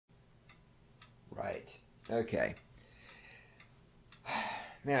Okay.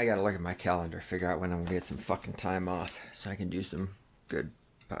 Man, I gotta look at my calendar, figure out when I'm gonna get some fucking time off so I can do some good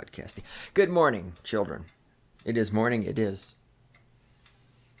podcasting. Good morning, children. It is morning, it is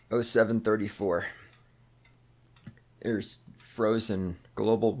 07:34. There's frozen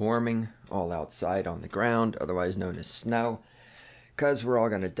global warming all outside on the ground, otherwise known as snow. Because we're all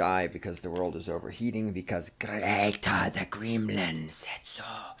gonna die because the world is overheating, because Greta the Gremlin said so.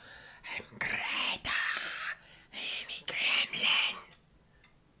 I'm Greta. I'm a gremlin.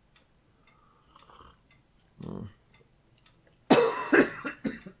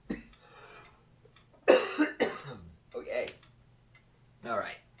 Okay. All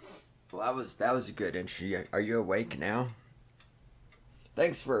right. Well, that was a good intro. Are you awake now?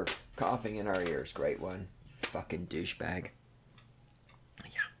 Thanks for coughing in our ears. Great one. You fucking douchebag.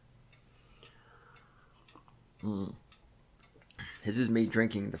 Yeah. This is me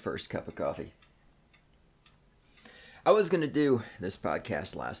drinking the first cup of coffee. I was going to do this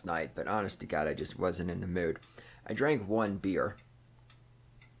podcast last night, but honest to God, I just wasn't in the mood. I drank one beer,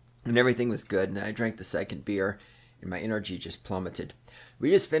 and everything was good, and I drank the second beer, and my energy just plummeted. We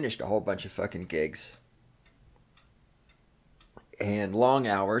just finished a whole bunch of fucking gigs. And long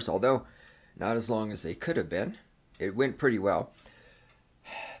hours, although not as long as they could have been. It went pretty well.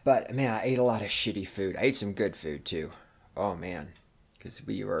 But, man, I ate a lot of shitty food. I ate some good food, too. Oh, man. Because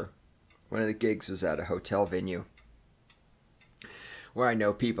one of the gigs was at a hotel venue where I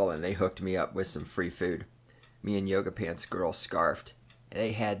know people, and they hooked me up with some free food. Me and Yoga Pants Girl scarfed.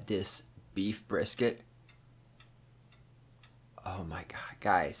 They had this beef brisket. Oh, my God.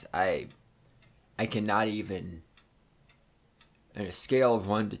 Guys, I cannot even... On a scale of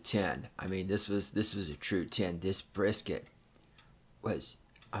 1 to 10, I mean, this was a true 10. This brisket was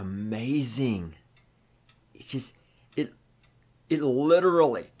amazing. It's just, it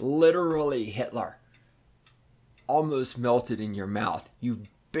literally Hitler almost melted in your mouth. You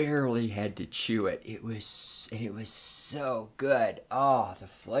barely had to chew it. It was so good. Oh, the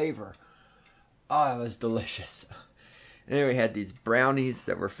flavor. Oh, it was delicious. And then we had these brownies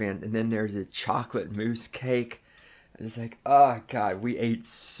that were and then there's the chocolate mousse cake. It's like, oh, God, we ate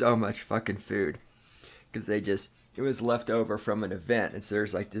so much fucking food. Because it was left over from an event. And so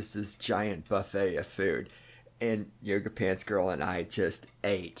there's like this giant buffet of food. And Yoga Pants Girl and I just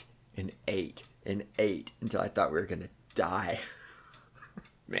ate and ate and ate until I thought we were going to die.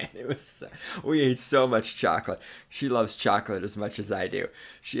 Man, we ate so much chocolate. She loves chocolate as much as I do.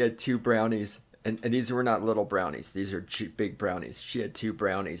 She had 2 brownies. And these were not little brownies. These are big brownies. She had 2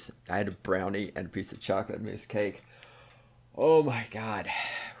 brownies. I had a brownie and a piece of chocolate mousse cake. Oh my God.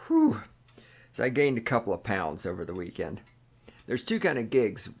 Whew. So I gained a couple of pounds over the weekend. There's 2 kind of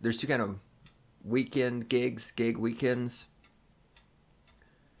gigs. There's 2 kind of weekend gigs, gig weekends.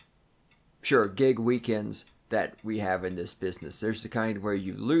 Sure, gig weekends that we have in this business. There's the kind where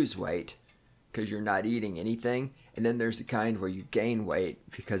you lose weight because you're not eating anything. And then there's the kind where you gain weight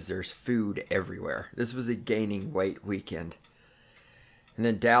because there's food everywhere. This was a gaining weight weekend. And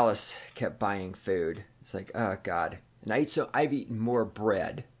then Dallas kept buying food. It's like, oh God. And I've eaten more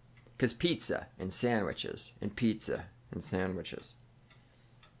bread. Because pizza and sandwiches. And pizza and sandwiches.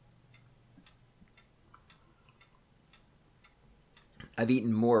 I've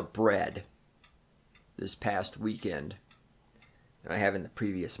eaten more bread this past weekend than I have in the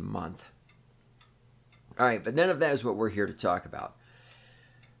previous month. Alright, but none of that is what we're here to talk about.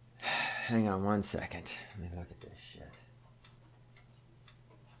 Hang on one second. Let me look at this shit.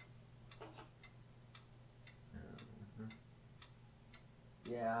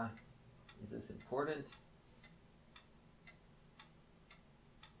 Yeah. Is this important?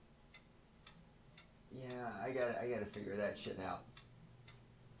 Yeah, I gotta figure that shit out.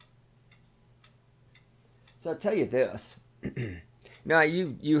 So I'll tell you this. Now,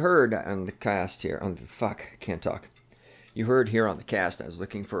 you heard on the cast here, can't talk. You heard here on the cast I was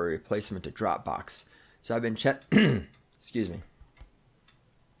looking for a replacement to Dropbox. So I've been excuse me.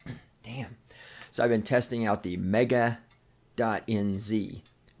 Damn. So I've been testing out the Mega.nz,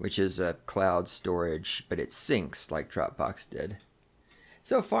 which is a cloud storage, but it syncs like Dropbox did.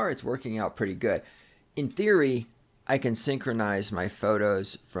 So far, it's working out pretty good. In theory, I can synchronize my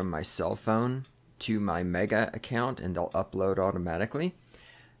photos from my cell phone to my Mega account, and they'll upload automatically.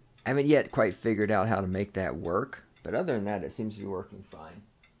 I haven't yet quite figured out how to make that work, but other than that, it seems to be working fine.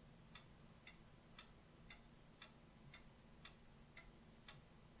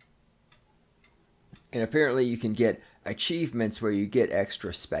 And apparently you can get achievements where you get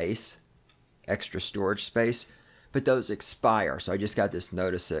extra space, extra storage space, but those expire. So I just got this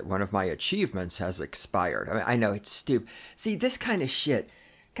notice that one of my achievements has expired. I mean, I know it's stupid. See, this kind of shit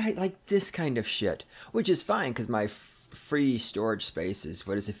guy, like this kind of shit, which is fine because my free storage space is,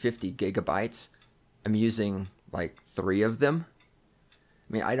 what is it, 50 gigabytes. I'm using like 3 of them.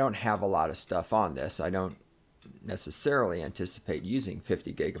 I mean, I don't have a lot of stuff on this. I don't necessarily anticipate using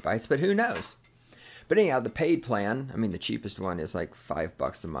 50 gigabytes, but who knows? But anyhow, the paid plan, I mean, the cheapest one is like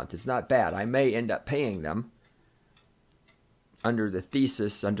 $5 a month. It's not bad. I may end up paying them under the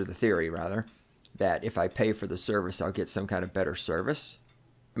theory, that if I pay for the service, I'll get some kind of better service.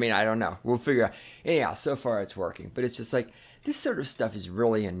 I mean, I don't know. We'll figure out. Anyhow, so far it's working. But it's just like, this sort of stuff is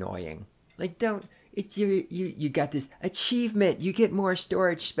really annoying. Like, it's you got this achievement. You get more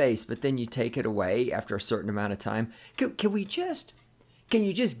storage space, but then you take it away after a certain amount of time. Can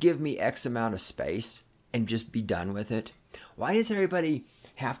you just give me X amount of space and just be done with it? Why does everybody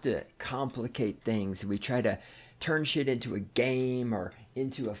have to complicate things? We try to turn shit into a game or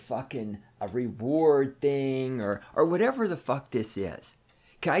into a reward thing or whatever the fuck this is.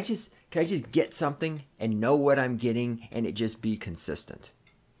 Can I just get something and know what I'm getting and it just be consistent?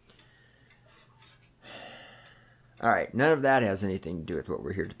 All right, none of that has anything to do with what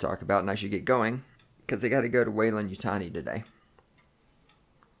we're here to talk about, and I should get going because I got to go to Weyland-Yutani today.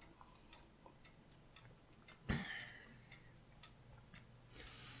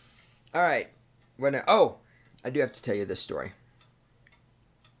 All right, I do have to tell you this story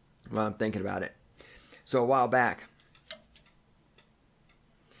while I'm thinking about it. So a while back,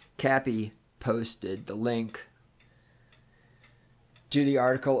 Cappy posted the link to the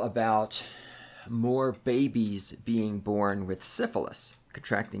article about more babies being born with syphilis,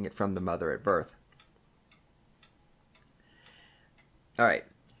 contracting it from the mother at birth. All right,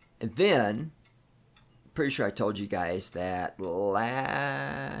 and then, pretty sure I told you guys that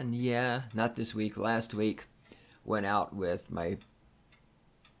last week, went out with my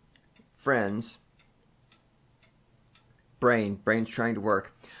friends. Brain's trying to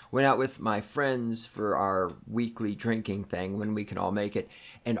work. Went out with my friends for our weekly drinking thing when we can all make it.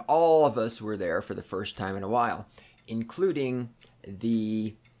 And all of us were there for the first time in a while, including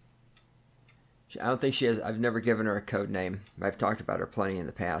I don't think she has, I've never given her a code name. I've talked about her plenty in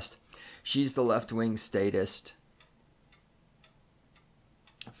the past. She's the left-wing statist,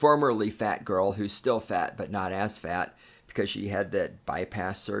 formerly fat girl who's still fat but not as fat because she had that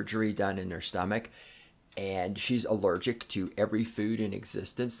bypass surgery done in her stomach. And she's allergic to every food in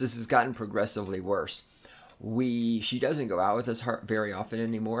existence. This has gotten progressively worse. She doesn't go out with us very often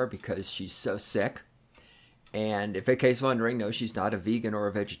anymore because she's so sick. And if in case wondering, no, she's not a vegan or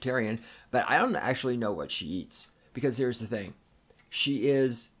a vegetarian. But I don't actually know what she eats. Because here's the thing. She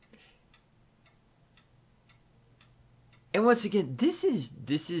is... And once again, this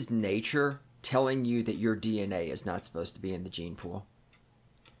is nature telling you that your DNA is not supposed to be in the gene pool.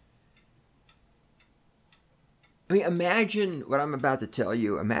 I mean, imagine what I'm about to tell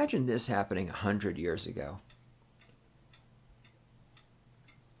you. Imagine this happening 100 years ago.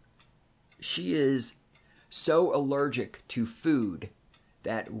 She is so allergic to food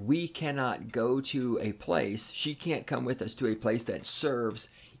that we cannot go to a place, she can't come with us to a place that serves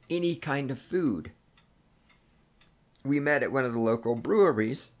any kind of food. We met at one of the local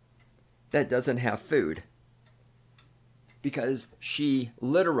breweries that doesn't have food. Because she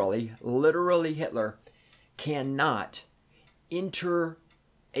literally Hitler, cannot enter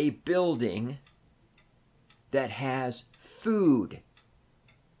a building that has food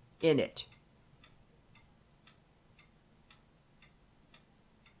in it.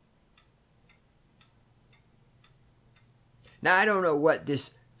 Now I don't know what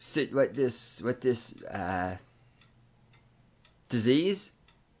this disease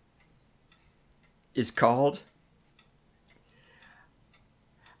is called.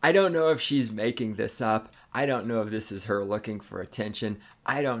 I don't know if she's making this up. I don't know if this is her looking for attention.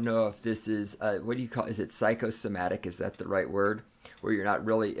 I don't know if this is, what do you call it? Is it psychosomatic? Is that the right word? Where you're not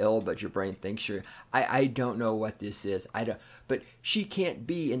really ill, but your brain thinks you're... I don't know what this is. But she can't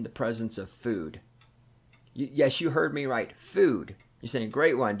be in the presence of food. Yes, you heard me right. Food. You're saying,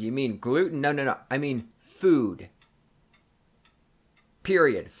 great one. Do you mean gluten? No. I mean food.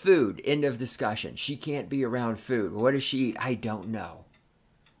 Period. Food. End of discussion. She can't be around food. What does she eat? I don't know.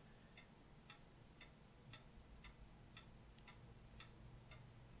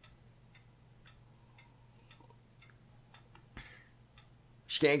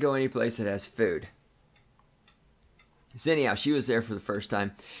 She can't go any place that has food. So anyhow, she was there for the first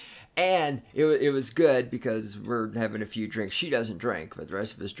time. And it was good because we're having a few drinks. She doesn't drink, but the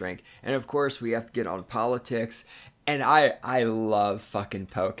rest of us drink. And of course, we have to get on politics. And I love fucking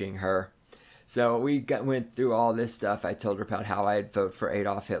poking her. So we went through all this stuff. I told her about how I'd vote for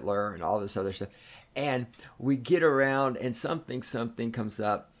Adolf Hitler and all this other stuff. And we get around and something comes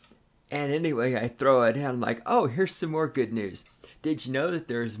up. And anyway, I throw it out. I'm like, oh, here's some more good news. Did you know that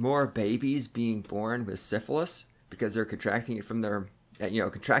there's more babies being born with syphilis because they're contracting it from their,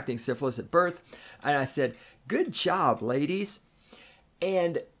 contracting syphilis at birth? And I said, good job, ladies.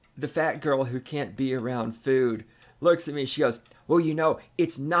 And the fat girl who can't be around food looks at me and she goes, well,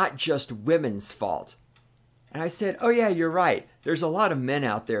 it's not just women's fault. And I said, oh yeah, you're right. There's a lot of men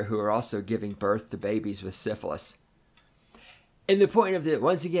out there who are also giving birth to babies with syphilis. And the point of it,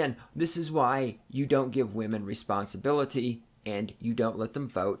 once again, this is why you don't give women responsibility and you don't let them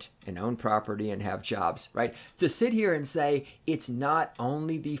vote and own property and have jobs, right? To sit here and say it's not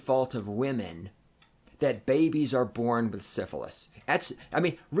only the fault of women that babies are born with syphilis.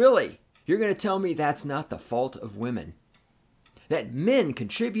 Really, you're going to tell me that's not the fault of women? That men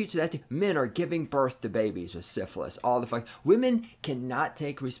contribute to that? Men are giving birth to babies with syphilis. Women cannot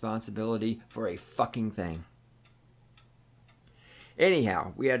take responsibility for a fucking thing.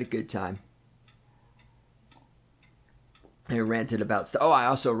 Anyhow, we had a good time. I ranted about I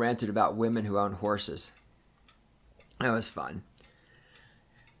also ranted about women who own horses. That was fun.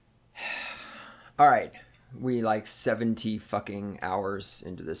 All right. We 70 fucking hours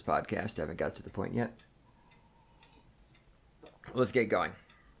into this podcast. Haven't got to the point yet. Let's get going.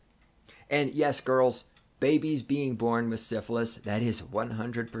 And yes, girls, babies being born with syphilis, that is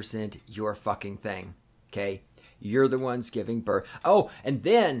 100% your fucking thing. Okay? You're the ones giving birth. Oh, and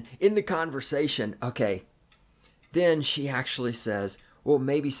then in the conversation, then she actually says, well,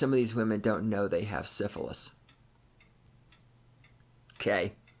 maybe some of these women don't know they have syphilis.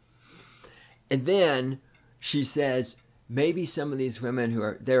 Okay. And then she says, maybe some of these women who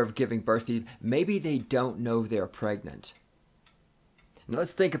are there giving birth, maybe they don't know they're pregnant. Now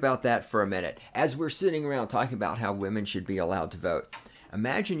let's think about that for a minute. As we're sitting around talking about how women should be allowed to vote,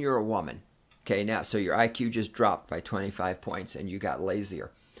 imagine you're a woman. Okay, now, so your IQ just dropped by 25 points and you got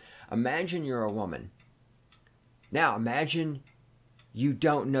lazier. Imagine you're a woman. Now, imagine you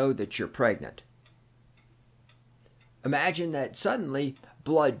don't know that you're pregnant. Imagine that suddenly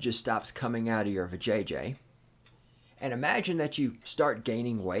blood just stops coming out of your vajayjay. And imagine that you start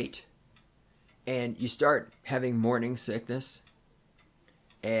gaining weight and you start having morning sickness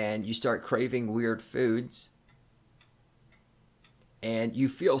and you start craving weird foods and you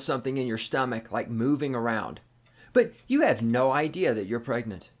feel something in your stomach like moving around. But you have no idea that you're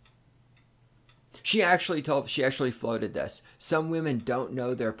pregnant. She actually floated this. Some women don't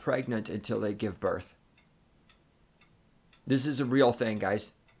know they're pregnant until they give birth. This is a real thing,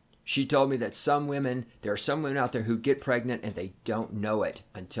 guys. She told me that there are some women out there who get pregnant and they don't know it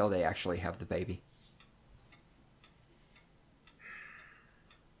until they actually have the baby.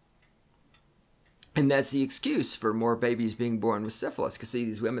 And that's the excuse for more babies being born with syphilis. Because see,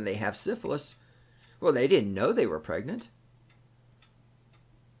 these women, they have syphilis. Well, they didn't know they were pregnant.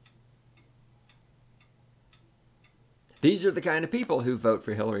 These are the kind of people who vote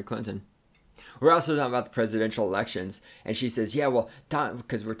for Hillary Clinton. We're also talking about the presidential elections. And she says, yeah, well,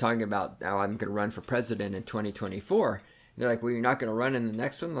 because we're talking about how I'm going to run for president in 2024. And they're like, well, you're not going to run in the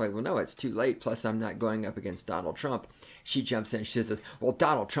next one? They're like, well, no, it's too late. Plus, I'm not going up against Donald Trump. She jumps in and she says, well,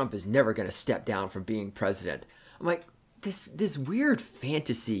 Donald Trump is never going to step down from being president. I'm like, this weird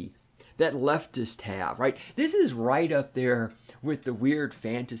fantasy that leftists have, right? This is right up there with the weird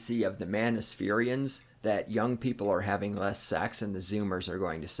fantasy of the Manospherians that young people are having less sex and the Zoomers are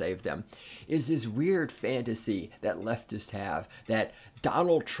going to save them. Is this weird fantasy that leftists have that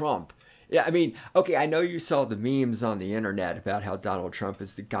Donald Trump, I know you saw the memes on the internet about how Donald Trump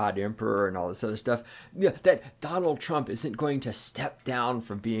is the God Emperor and all this other stuff. Yeah, that Donald Trump isn't going to step down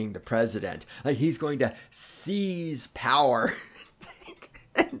from being the president. Like, he's going to seize power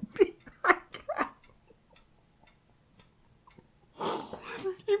and be like that.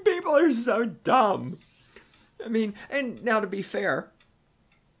 You people are so dumb. And now to be fair,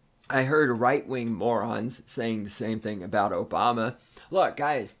 I heard right-wing morons saying the same thing about Obama. Look,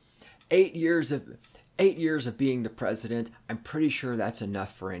 guys, 8 years of being the president, I'm pretty sure that's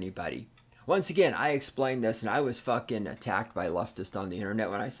enough for anybody. Once again, I explained this, and I was fucking attacked by leftists on the internet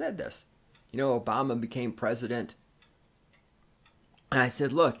when I said this. Obama became president. And I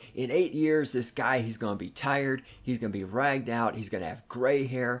said, look, in 8 years, this guy, he's going to be tired. He's going to be ragged out. He's going to have gray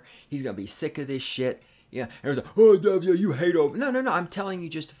hair. He's going to be sick of this shit. Yeah, and it was like, oh, W, you hate Obama. No, I'm telling you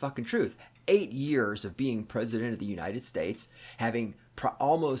just the fucking truth. 8 years of being president of the United States, having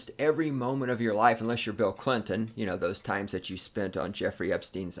almost every moment of your life, unless you're Bill Clinton, those times that you spent on Jeffrey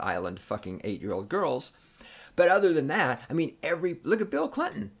Epstein's island fucking 8-year-old girls. But other than that, look at Bill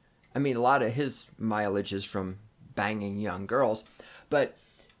Clinton. A lot of his mileage is from banging young girls. But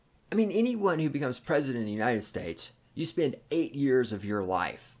I mean, anyone who becomes president of the United States, you spend 8 years of your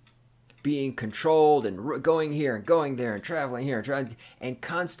life being controlled and going here and going there and traveling here and traveling and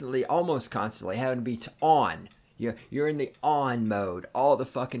constantly, almost constantly, having to be on. You're in the on mode all the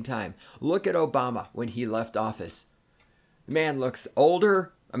fucking time. Look at Obama when he left office. The man looks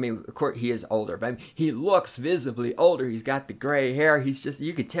older. I mean, of course, he is older, but I mean, he looks visibly older. He's got the gray hair. He's just,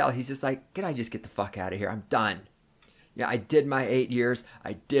 you could tell, he's just like, can I just get the fuck out of here? I'm done. Yeah, I did my 8 years.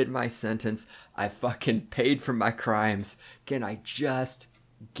 I did my sentence. I fucking paid for my crimes. Can I just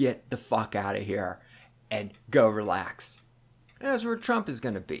get the fuck out of here and go relax? That's where Trump is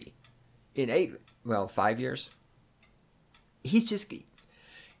going to be in 5 years. He's just,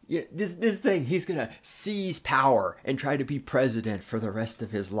 this thing, he's going to seize power and try to be president for the rest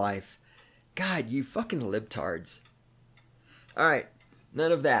of his life. God, you fucking libtards. All right,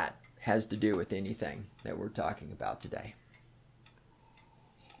 none of that has to do with anything that we're talking about today.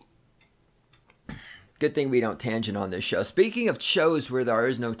 Good thing we don't tangent on this show. Speaking of shows where there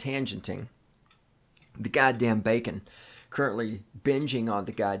is no tangenting, The Goddamn Bacon. Currently binging on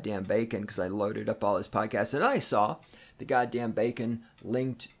The Goddamn Bacon because I loaded up all his podcasts, and I saw The Goddamn Bacon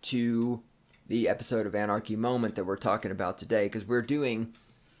linked to the episode of Anarchy Moment that we're talking about today, because I'm going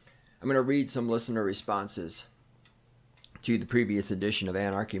to read some listener responses to the previous edition of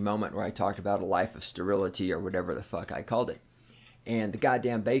Anarchy Moment where I talked about a life of sterility or whatever the fuck I called it. And The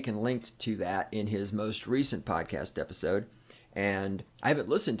Goddamn Bacon linked to that in his most recent podcast episode. And I haven't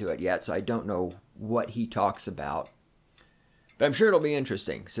listened to it yet, so I don't know what he talks about. But I'm sure it'll be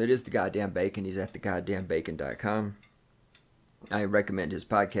interesting. So it is The Goddamn Bacon. He's at thegoddamnbacon.com. I recommend his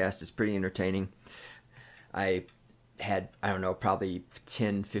podcast. It's pretty entertaining. I had, probably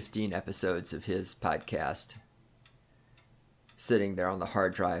 10, 15 episodes of his podcast sitting there on the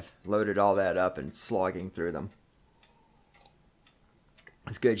hard drive. Loaded all that up and slogging through them.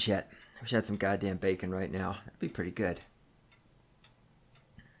 It's good shit. I wish I had some goddamn bacon right now. That'd be pretty good.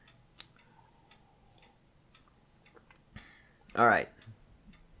 All right.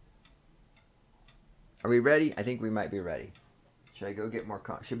 Are we ready? I think we might be ready. Should I go get more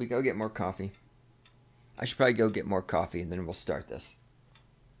coffee? Should we go get more coffee? I should probably go get more coffee and then we'll start this.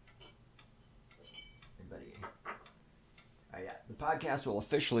 Everybody. All right, yeah. The podcast will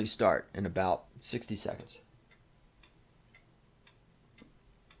officially start in about 60 seconds.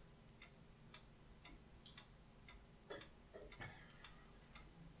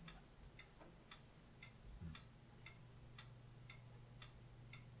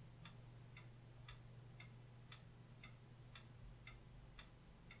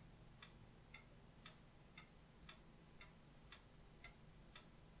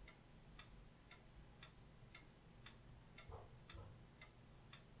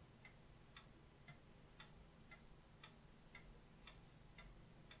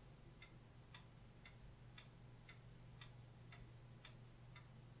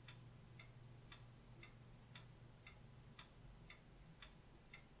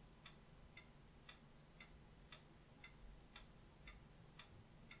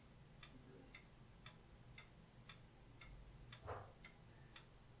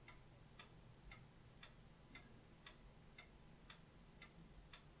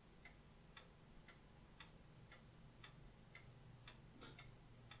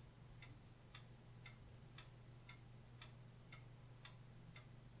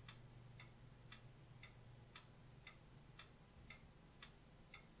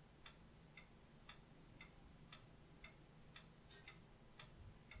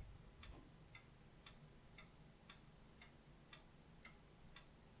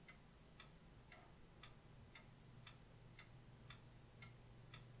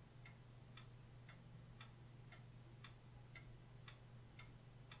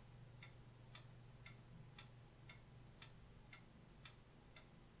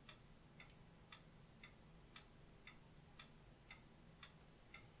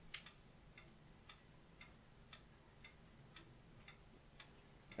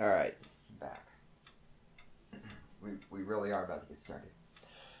 All right, back. We really are about to get started.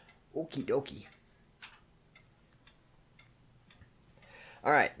 Okie dokie.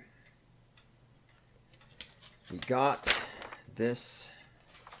 All right. We got this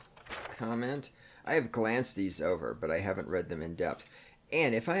comment. I have glanced these over, but I haven't read them in depth.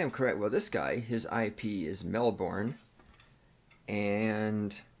 And if I am correct, well, this guy, his IP is Melbourne.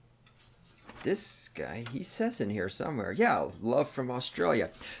 And this guy, he says in here somewhere, yeah, love from Australia.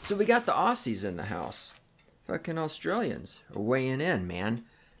 So we got the Aussies in the house. Fucking Australians are weighing in, man.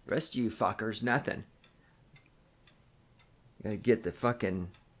 Rest of you fuckers, nothing. Gotta get the fucking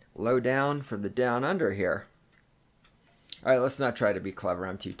lowdown from the down under here. All right, let's not try to be clever.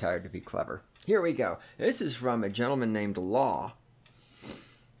 I'm too tired to be clever. Here we go. This is from a gentleman named Law.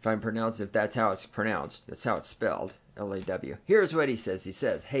 If that's how it's pronounced, that's how it's spelled, L-A-W. Here's what he says. He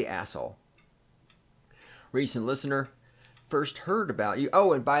says, "Hey, asshole. Recent listener, first heard about you."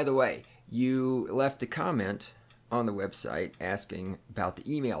 Oh, and by the way, you left a comment on the website asking about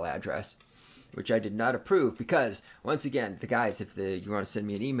the email address, which I did not approve because, once again, the guys, if you want to send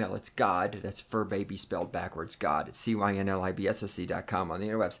me an email, it's God. That's fur baby spelled backwards, God. It's cynlibssoc.com on the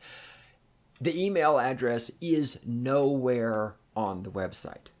interwebs. The email address is nowhere on the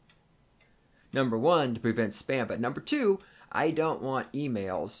website. Number one, to prevent spam. But number two, I don't want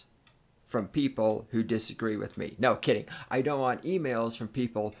emails from people who disagree with me. No, kidding. I don't want emails from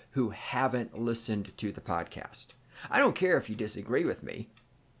people who haven't listened to the podcast. I don't care if you disagree with me,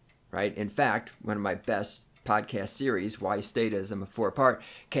 right? In fact, one of my best podcast series, Why Statism, a 4-part,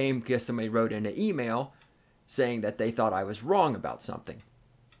 came because somebody wrote in an email saying that they thought I was wrong about something.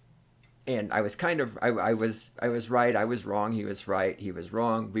 And I was I was right, I was wrong, he was right, he was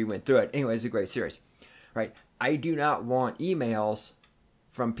wrong, we went through it. Anyway, it's a great series, right? I do not want emails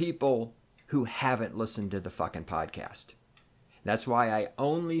from people who haven't listened to the fucking podcast. That's why I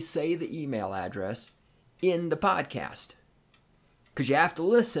only say the email address in the podcast. Because you have to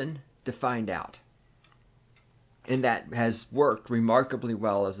listen to find out. And that has worked remarkably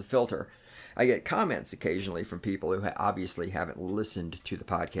well as a filter. I get comments occasionally from people who obviously haven't listened to the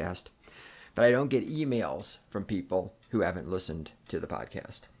podcast. But I don't get emails from people who haven't listened to the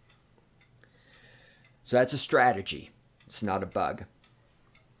podcast. So that's a strategy. It's not a bug.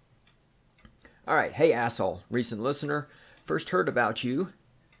 All right. Hey, asshole. Recent listener. First heard about you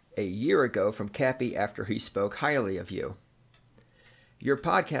a year ago from Cappy after he spoke highly of you. Your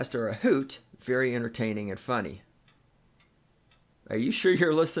podcasts are a hoot, very entertaining and funny. Are you sure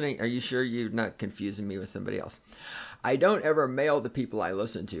you're listening? Are you sure you're not confusing me with somebody else? I don't ever mail the people I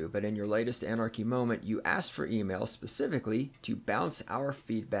listen to, but in your latest Anarchy Moment, you asked for emails specifically to bounce our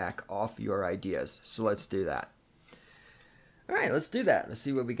feedback off your ideas. So let's do that. All right, let's do that. Let's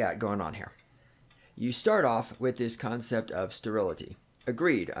see what we got going on here. You start off with this concept of sterility.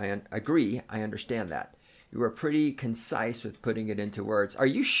 Agreed. I agree. I understand that. You were pretty concise with putting it into words. Are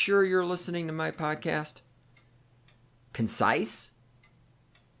you sure you're listening to my podcast? Concise?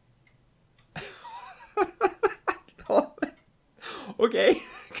 Okay.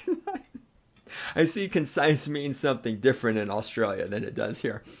 I see concise means something different in Australia than it does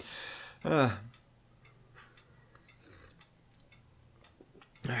here. All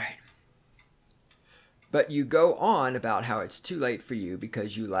right. But you go on about how it's too late for you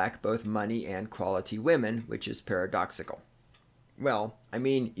because you lack both money and quality women, which is paradoxical. Well, I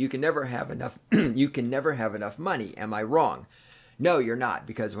mean, you can never have enough you can never have enough money. Am I wrong? No, you're not,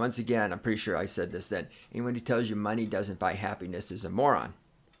 because once again, I'm pretty sure I said this then. Anyone who tells you money doesn't buy happiness is a moron.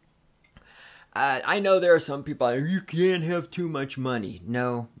 I know there are some people out there, you can't have too much money.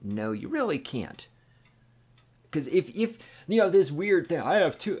 No, you really can't. Because if this weird thing, I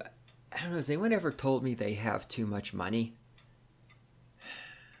don't know, has anyone ever told me they have too much money?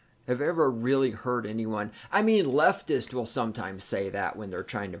 Have I ever really heard anyone? I mean, leftists will sometimes say that when they're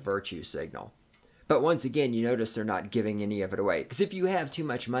trying to virtue signal. But once again, you notice they're not giving any of it away. Because if you have too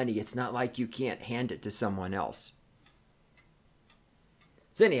much money, it's not like you can't hand it to someone else.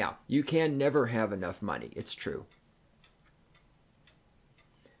 So anyhow, you can never have enough money. It's true.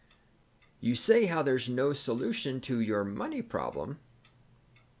 You say how there's no solution to your money problem,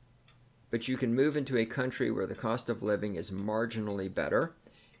 but you can move into a country where the cost of living is marginally better,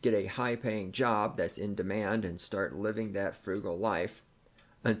 get a high-paying job that's in demand, and start living that frugal life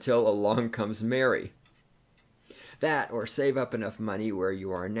until along comes Mary. That, or save up enough money where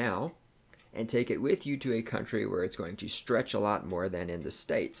you are now and take it with you to a country where it's going to stretch a lot more than in the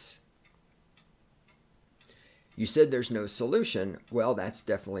States. You said there's no solution. Well, that's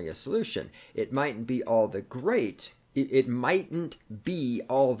definitely a solution. It mightn't be all the great. It mightn't be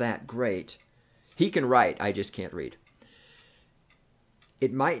all that great. He can write, I just can't read.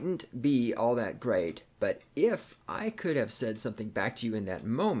 It mightn't be all that great, but if I could have said something back to you in that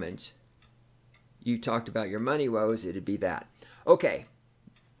moment, you talked about your money woes, it'd be that. Okay,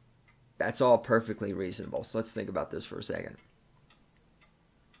 that's all perfectly reasonable. So let's think about this for a second.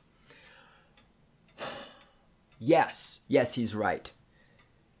 Yes, he's right.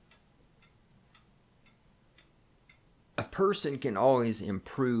 A person can always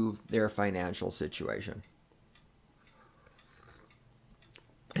improve their financial situation.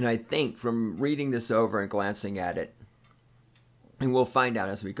 And I think from reading this over and glancing at it, and we'll find out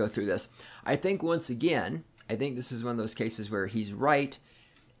as we go through this, I think once again, this is one of those cases where he's right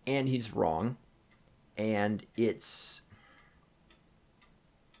and he's wrong. And it's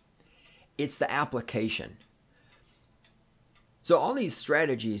It's the application. So all these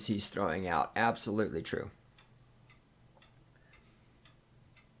strategies he's throwing out, absolutely true.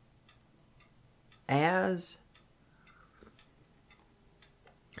 As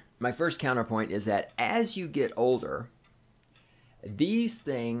my first counterpoint is that as you get older, these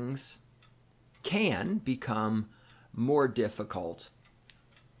things can become more difficult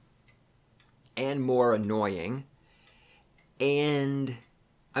and more annoying. And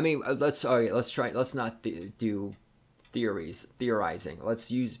I mean, let's not do theorizing.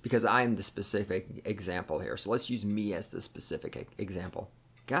 Let's use, because I'm the specific example here. So let's use me as the specific example.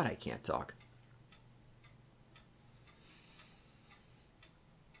 God, I can't talk.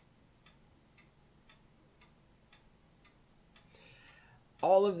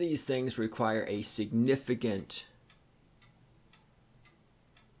 All of these things require a significant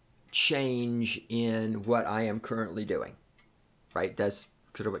change in what I am currently doing, right? That's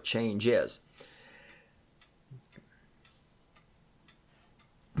sort of what change is.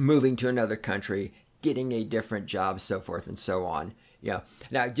 Moving to another country, getting a different job, so forth and so on. Yeah.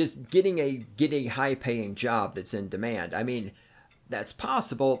 Now, just getting a high-paying job that's in demand. I mean, that's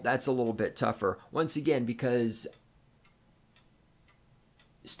possible. That's a little bit tougher. Once again, because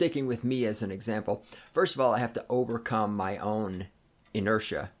sticking with me as an example, first of all, I have to overcome my own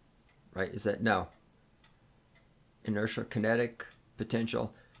inertia, right? Is that, no. Inertia, kinetic,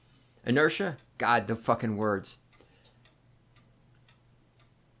 potential. Inertia? God, the fucking words.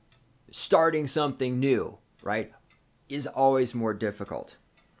 Starting something new, right, is always more difficult.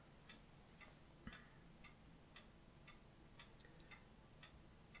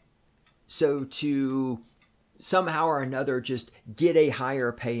 So to somehow or another just get a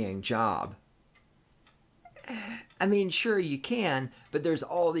higher paying job, I mean, sure you can, but there's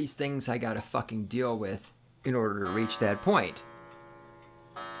all these things I gotta fucking deal with in order to reach that point.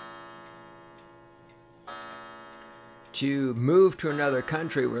 To move to another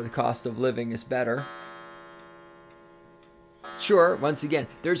country where the cost of living is better. Sure, once again,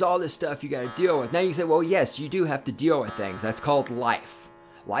 there's all this stuff you got to deal with. Now you say, well, yes, you do have to deal with things. That's called life.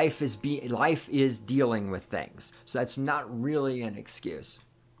 Life is dealing with things. So that's not really an excuse.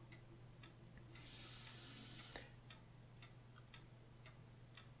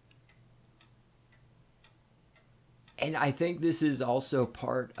 And I think this is also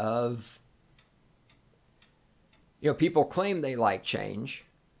part of, people claim they like change,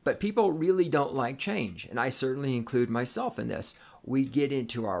 but people really don't like change. And I certainly include myself in this. We get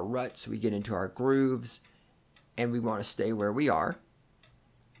into our ruts, we get into our grooves, and we want to stay where we are.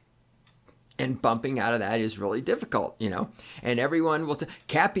 And bumping out of that is really difficult, And everyone will,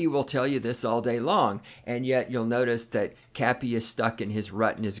 Cappy will tell you this all day long. And yet you'll notice that Cappy is stuck in his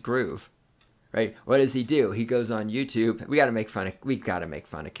rut and his groove. Right? What does he do? He goes on YouTube. We got to make fun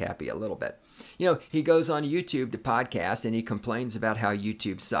of Cappy a little bit. He goes on YouTube to podcast and he complains about how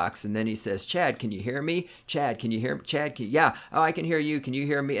YouTube sucks. And then he says, Chad, can you hear me? Chad, can you hear me? Chad, yeah. Oh, I can hear you. Can you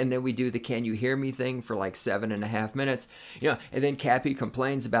hear me? And then we do the can you hear me thing for like 7.5 minutes. And then Cappy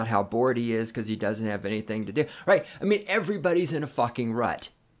complains about how bored he is because he doesn't have anything to do. Right? I mean, everybody's in a fucking rut.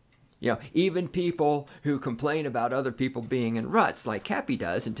 Even people who complain about other people being in ruts, like Cappy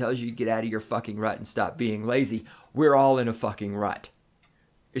does, and tells you to get out of your fucking rut and stop being lazy, we're all in a fucking rut.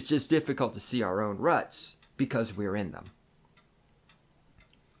 It's just difficult to see our own ruts because we're in them.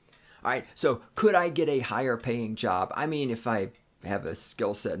 All right, so could I get a higher paying job? I mean, if I have a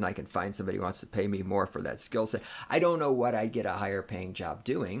skill set and I can find somebody who wants to pay me more for that skill set, I don't know what I'd get a higher paying job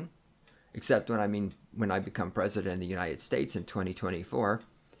doing, except when I become president of the United States in 2024.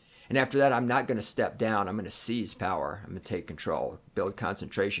 And after that, I'm not going to step down. I'm going to seize power. I'm going to take control, build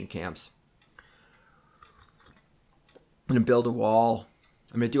concentration camps. I'm going to build a wall.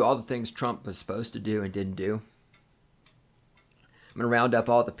 I'm going to do all the things Trump was supposed to do and didn't do. I'm going to round up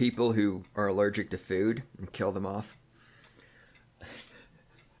all the people who are allergic to food and kill them off.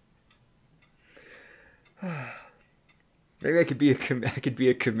 Maybe I could be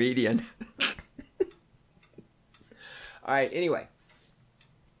a comedian. All right, anyway.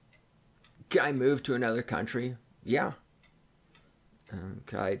 Can I move to another country? Yeah.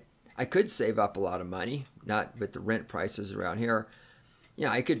 I could save up a lot of money, not with the rent prices around here.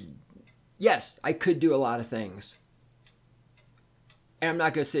 I could do a lot of things. And I'm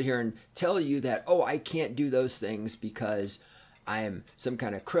not going to sit here and tell you that, I can't do those things because I'm some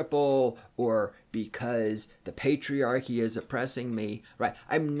kind of cripple or because the patriarchy is oppressing me, right?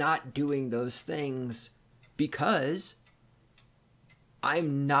 I'm not doing those things because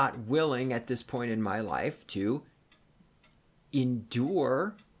I'm not willing at this point in my life to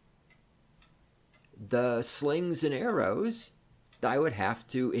endure the slings and arrows that I would have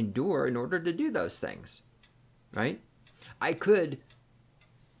to endure in order to do those things, right? I could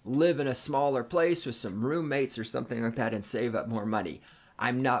live in a smaller place with some roommates or something like that and save up more money.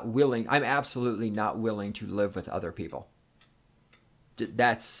 I'm absolutely not willing to live with other people.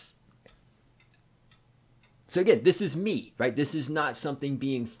 So again, this is me, right? This is not something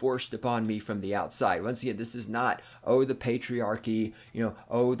being forced upon me from the outside. Once again, this is not, oh, the patriarchy,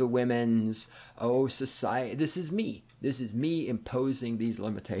 oh, the women's, oh, society. This is me. This is me imposing these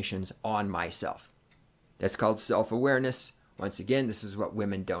limitations on myself. That's called self-awareness. Once again, this is what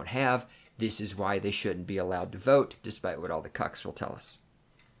women don't have. This is why they shouldn't be allowed to vote, despite what all the cucks will tell us.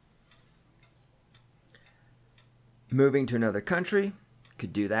 Moving to another country,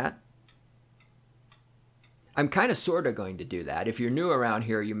 could do that. I'm kind of sort of going to do that. If you're new around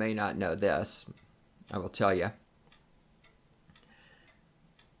here, you may not know this. I will tell you.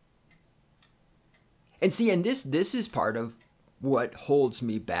 And see, and this is part of what holds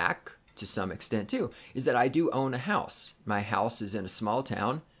me back to some extent too, is that I do own a house. My house is in a small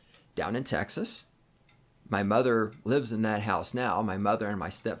town down in Texas. My mother lives in that house now. My mother and my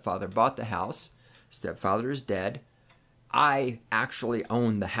stepfather bought the house. Stepfather is dead. I actually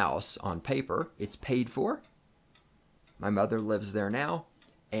own the house on paper. It's paid for. My mother lives there now.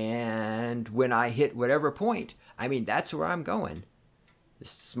 And when I hit whatever point, I mean, that's where I'm going. This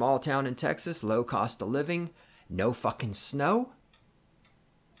small town in Texas, low cost of living, no fucking snow.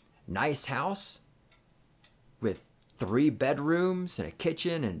 Nice house with 3 bedrooms and a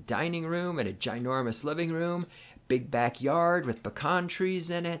kitchen and dining room and a ginormous living room, big backyard with pecan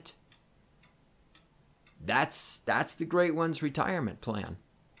trees in it. That's the great one's retirement plan.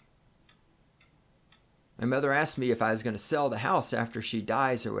 My mother asked me if I was going to sell the house after she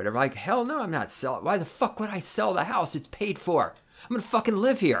dies or whatever. Like, hell no, I'm not selling. Why the fuck would I sell the house? It's paid for. I'm going to fucking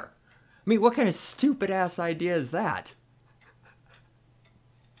live here. I mean, what kind of stupid ass idea is that?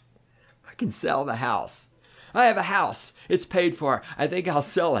 I can sell the house. I have a house. It's paid for. I think I'll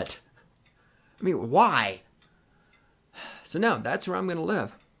sell it. I mean, why? So no, that's where I'm going to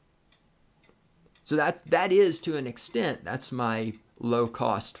live. So that is, to an extent, that's my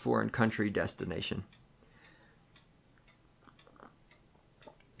low-cost foreign country destination.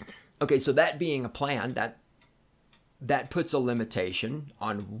 Okay, so that being a plan, that puts a limitation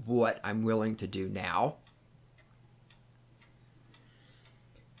on what I'm willing to do now.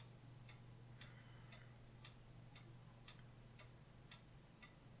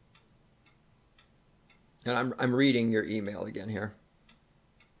 And I'm reading your email again here.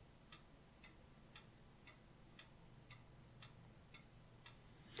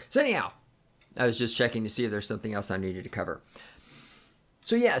 So anyhow, I was just checking to see if there's something else I needed to cover.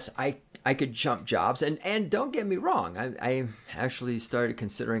 So yes, I could jump jobs, and don't get me wrong, I actually started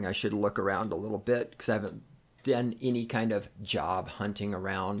considering I should look around a little bit because I haven't done any kind of job hunting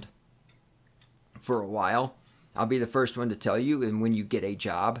around for a while. I'll be the first one to tell you, and when you get a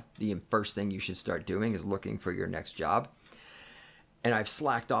job, the first thing you should start doing is looking for your next job. And I've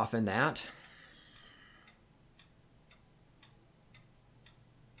slacked off in that.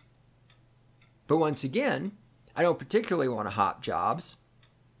 But once again, I don't particularly want to hop jobs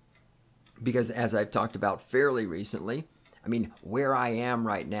because, as I've talked about fairly recently, I mean, where I am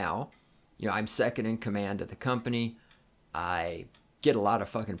right now, I'm second in command of the company. I get a lot of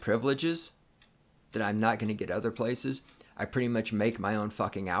fucking privileges that I'm not going to get other places. I pretty much make my own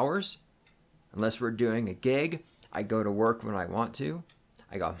fucking hours. Unless we're doing a gig, I go to work when I want to.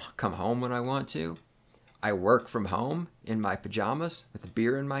 I come home when I want to. I work from home in my pajamas with a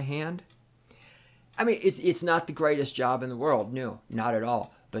beer in my hand. I mean, it's not the greatest job in the world. No, not at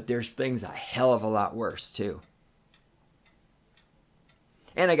all. But there's things a hell of a lot worse, too.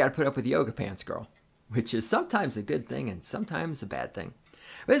 And I got to put up with yoga pants girl, which is sometimes a good thing and sometimes a bad thing.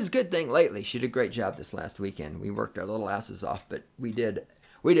 But it's a good thing lately. She did a great job this last weekend. We worked our little asses off, but we did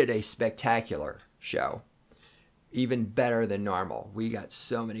a spectacular show. Even better than normal. We got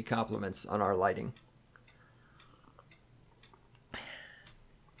so many compliments on our lighting.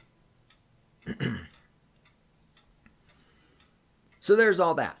 So there's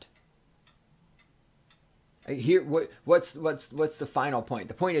all that. Here, what's the final point?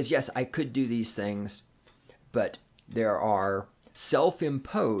 The point is, yes, I could do these things, but there are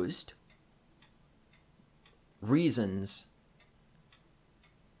self-imposed reasons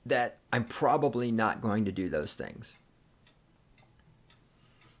that I'm probably not going to do those things.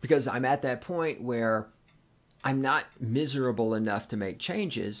 Because I'm at that point where I'm not miserable enough to make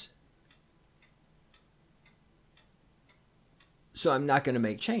changes, so I'm not going to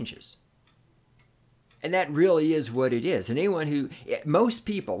make changes. And that really is what it is. And most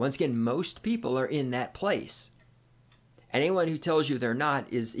people are in that place. Anyone who tells you they're not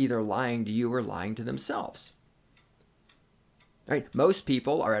is either lying to you or lying to themselves. Right? Most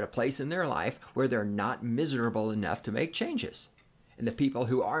people are at a place in their life where they're not miserable enough to make changes. And the people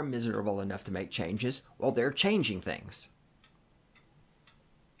who are miserable enough to make changes, well, they're changing things.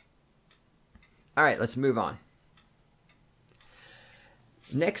 All right, let's move on.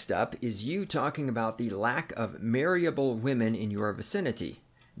 Next up is you talking about the lack of marriable women in your vicinity.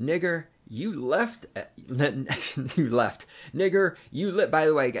 Nigger, you left. You left. Nigger, you lit. By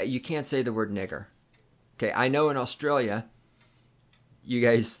the way, you can't say the word nigger. Okay, I know in Australia, you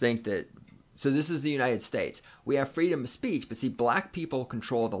guys think that. So this is the United States. We have freedom of speech, but see, black people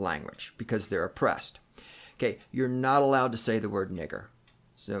control the language because they're oppressed. Okay, you're not allowed to say the word nigger.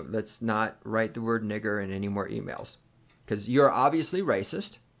 So let's not write the word nigger in any more emails. Because you're obviously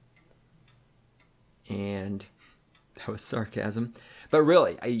racist. And that was sarcasm. But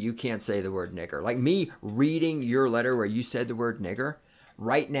really, you can't say the word nigger. Like me reading your letter where you said the word nigger,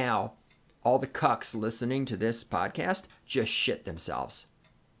 right now, all the cucks listening to this podcast just shit themselves.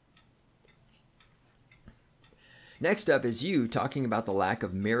 Next up is you talking about the lack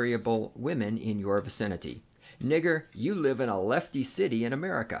of marriable women in your vicinity. Nigger, you live in a lefty city in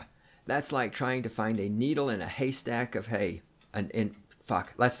America. That's like trying to find a needle in a haystack of hay.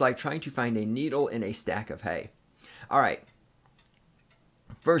 That's like trying to find a needle in a stack of hay. All right.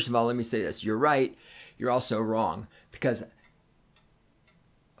 First of all, let me say this. You're right. You're also wrong. Because,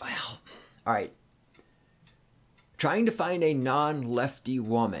 well, all right. Trying to find a non-lefty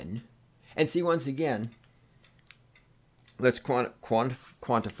woman. And see, once again, let's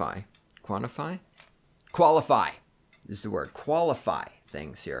quantify. Quantify? Qualify is the word. Qualify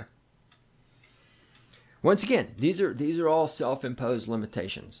things here. Once again, these are all self-imposed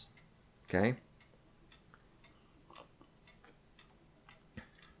limitations. Okay?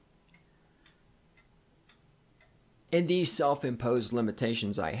 And these self-imposed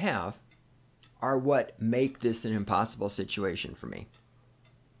limitations I have are what make this an impossible situation for me.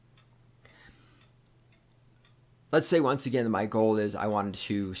 Let's say once again that my goal is I wanted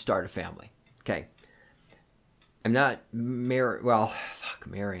to start a family. Okay. I'm not married. Well, fuck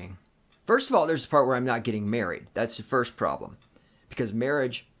marrying. First of all, there's the part where I'm not getting married. That's the first problem. Because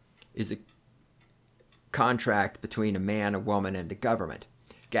marriage is a contract between a man, a woman, and the government.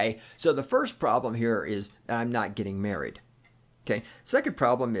 Okay? So the first problem here is that I'm not getting married. Okay? Second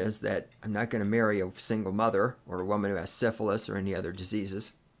problem is that I'm not going to marry a single mother or a woman who has syphilis or any other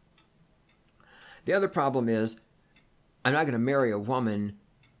diseases. The other problem is I'm not going to marry a woman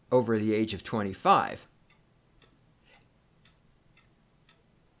over the age of 25.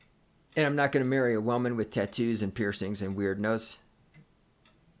 And I'm not going to marry a woman with tattoos and piercings and weird nose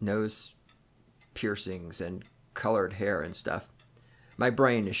piercings and colored hair and stuff. My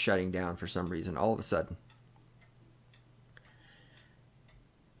brain is shutting down for some reason all of a sudden.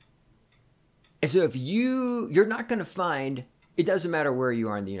 And so if you're not going to find, it doesn't matter where you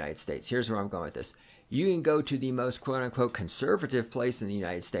are in the United States. Here's where I'm going with this. You can go to the most quote-unquote conservative place in the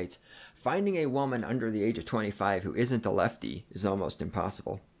United States. Finding a woman under the age of 25 who isn't a lefty is almost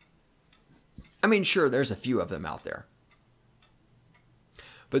impossible. I mean, sure, there's a few of them out there.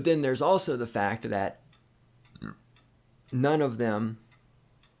 But then there's also the fact that none of them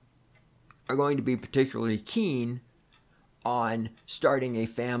are going to be particularly keen on starting a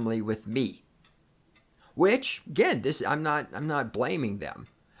family with me. Which, again, I'm not blaming them.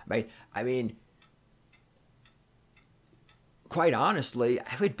 Right? I mean, quite honestly,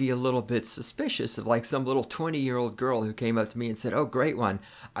 I would be a little bit suspicious of like some little 20-year-old girl who came up to me and said, "Oh, great one.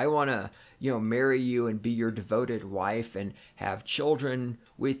 I want to, marry you and be your devoted wife and have children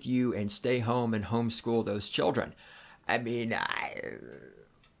with you and stay home and homeschool those children." I mean,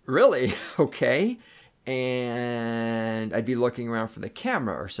 really? Okay. And I'd be looking around for the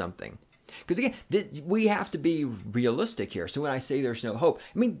camera or something. Because again, we have to be realistic here. So when I say there's no hope,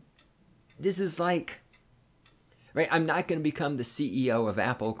 I mean, this is like, right? I'm not going to become the CEO of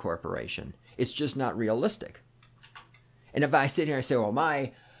Apple Corporation. It's just not realistic. And if I sit here and say, well,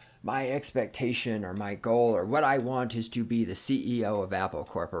 my expectation or my goal or what I want is to be the CEO of Apple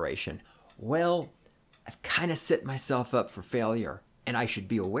Corporation, well, I've kind of set myself up for failure, and I should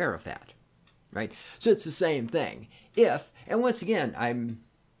be aware of that, right? So it's the same thing. And once again, I'm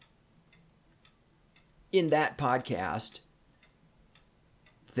in that podcast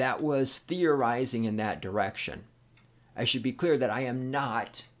that was theorizing in that direction. I should be clear that I am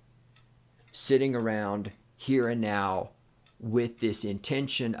not sitting around here and now with this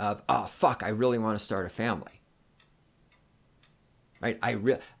intention of, oh, fuck, I really want to start a family. Right? I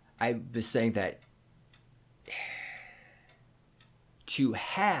was saying that to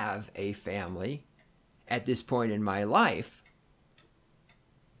have a family at this point in my life,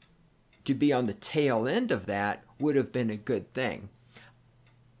 to be on the tail end of that would have been a good thing.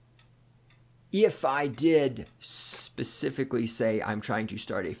 If I did specifically say I'm trying to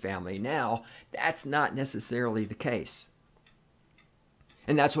start a family now, that's not necessarily the case.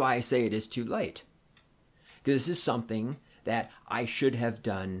 And that's why I say it is too late. Because this is something that I should have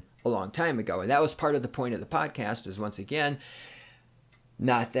done a long time ago. And that was part of the point of the podcast, is once again,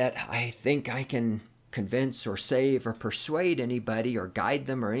 not that I think I can convince or save or persuade anybody or guide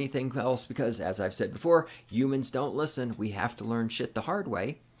them or anything else, because as I've said before, humans don't listen. We have to learn shit the hard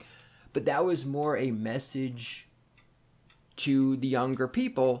way. But that was more a message to the younger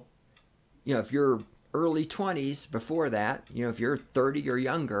people. You know, if you're early 20s, before that, you know, if you're 30 or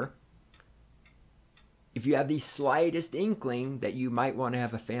younger, if you have the slightest inkling that you might want to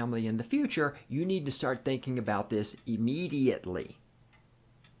have a family in the future, you need to start thinking about this immediately.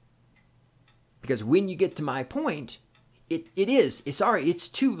 Because when you get to my point, it's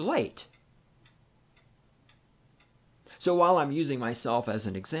too late. So while I'm using myself as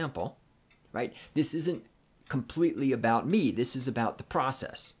an example, right, this isn't completely about me. This is about the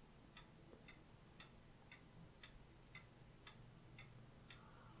process.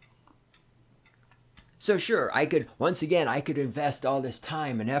 So sure, I could invest all this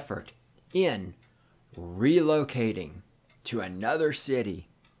time and effort in relocating to another city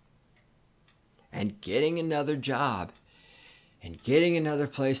and getting another job and getting another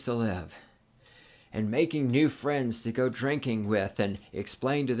place to live and making new friends to go drinking with and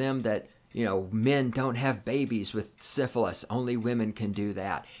explain to them that, you know, men don't have babies with syphilis. Only women can do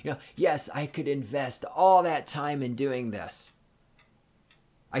that. You know, yes, I could invest all that time in doing this.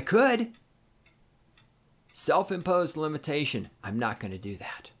 I could. Self-imposed limitation. I'm not going to do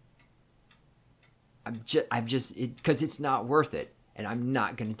that. Because it's not worth it, and I'm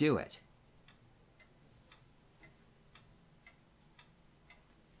not going to do it.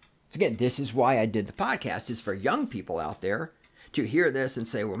 So again, this is why I did the podcast, is for young people out there to hear this and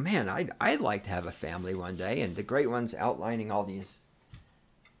say, well, man, I'd like to have a family one day. And the great one's outlining all these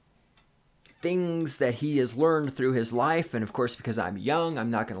things that he has learned through his life. And of course, because I'm young,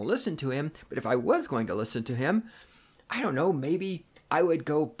 I'm not going to listen to him. But if I was going to listen to him, I don't know, maybe I would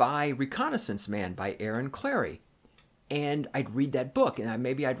go buy Reconnaissance Man by Aaron Clarey. And I'd read that book. And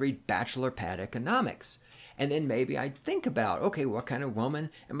maybe I'd read Bachelor Pad Economics. And then maybe I'd think about, okay, what kind of woman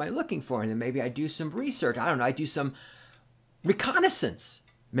am I looking for? And then maybe I'd do some research. I don't know, I'd do some reconnaissance,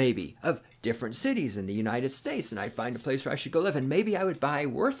 maybe, of different cities in the United States. And I'd find a place where I should go live. And maybe I would buy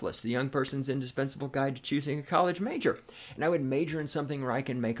Worthless, the Young Person's Indispensable Guide to Choosing a College Major. And I would major in something where I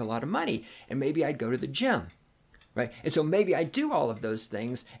can make a lot of money. And maybe I'd go to the gym, right? And so maybe I'd do all of those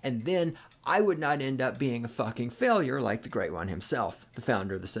things. And then I would not end up being a fucking failure like the great one himself, the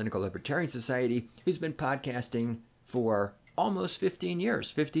founder of the Cynical Libertarian Society, who's been podcasting for almost 15 years.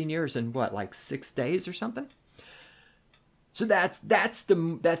 15 years and what, like 6 days or something? So that's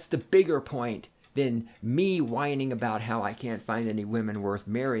the bigger point than me whining about how I can't find any women worth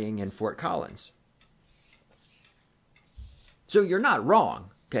marrying in Fort Collins. So you're not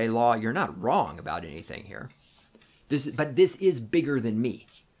wrong, okay, Law? You're not wrong about anything here. But this is bigger than me.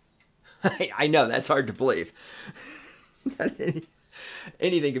 I know, that's hard to believe.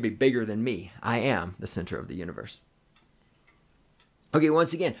 Anything could be bigger than me. I am the center of the universe. Okay,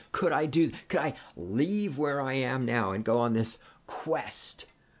 once again, could I leave where I am now and go on this quest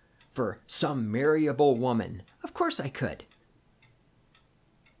for some marryable woman? Of course I could.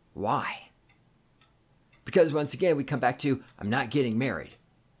 Why? Because once again, we come back to, I'm not getting married.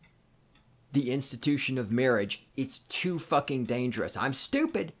 The institution of marriage, it's too fucking dangerous. I'm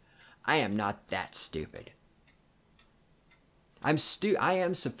stupid. I am not that stupid. I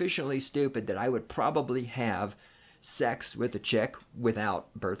am sufficiently stupid that I would probably have sex with a chick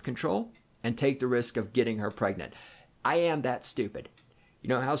without birth control and take the risk of getting her pregnant. I am that stupid. You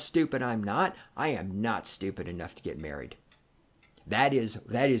know how stupid I'm not? I am not stupid enough to get married. That is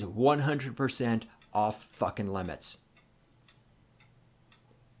 100% off fucking limits.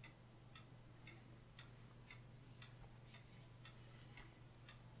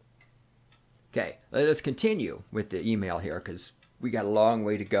 Okay, let us continue with the email here because we got a long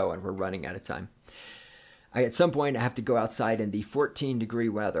way to go and we're running out of time. At some point, I have to go outside in the 14-degree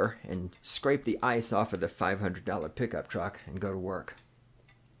weather and scrape the ice off of the $500 pickup truck and go to work.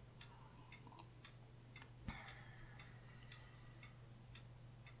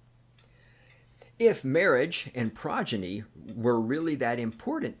 If marriage and progeny were really that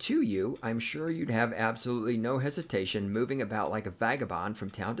important to you, I'm sure you'd have absolutely no hesitation moving about like a vagabond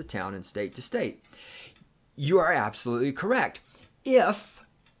from town to town and state to state. You are absolutely correct. If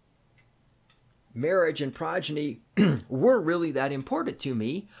marriage and progeny were really that important to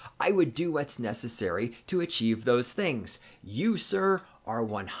me, I would do what's necessary to achieve those things. You, sir, are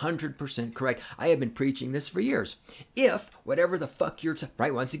 100% correct. I have been preaching this for years. If whatever the fuck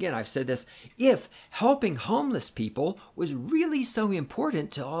right, once again, I've said this, if helping homeless people was really so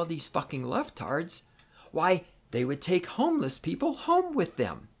important to all these fucking leftards, why, they would take homeless people home with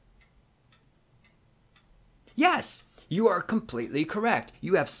them. Yes, you are completely correct.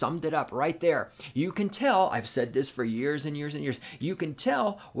 You have summed it up right there. You can tell, I've said this for years and years and years, you can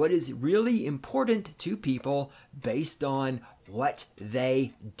tell what is really important to people based on what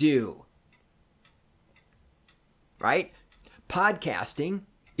they do. Right? Podcasting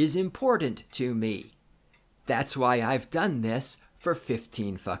is important to me. That's why I've done this for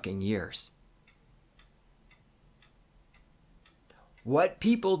 15 fucking years. What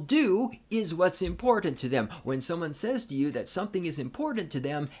people do is what's important to them. When someone says to you that something is important to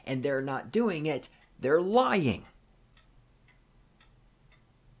them and they're not doing it, they're lying.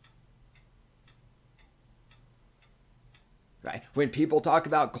 Right? When people talk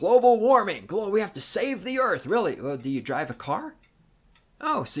about global warming, we have to save the earth. Really? Well, do you drive a car?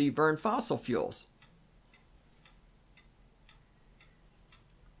 Oh, so you burn fossil fuels.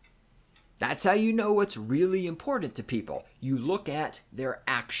 That's how you know what's really important to people. You look at their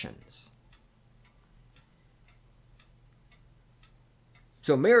actions.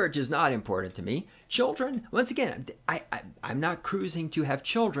 So marriage is not important to me. Children, once again, I'm not cruising to have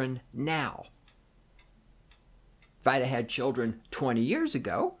children now. If I'd have had children 20 years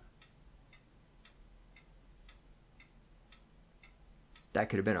ago, that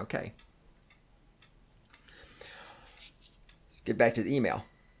could have been okay. Let's get back to the email.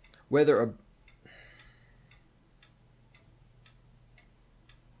 Whether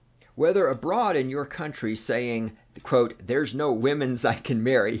abroad in your country saying, quote, there's no women's I can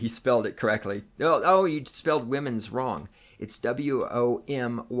marry, he spelled it correctly. Oh, you spelled women's wrong. It's W-O-M-Y-N-Z,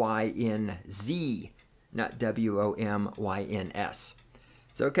 not W-O-M-Y-N-S.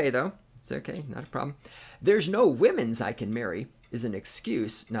 It's okay, though. It's okay, not a problem. There's no women's I can marry is an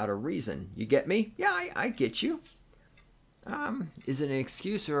excuse, not a reason. You get me? Yeah, I get you. Is it an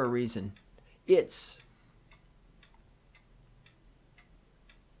excuse or a reason? It's...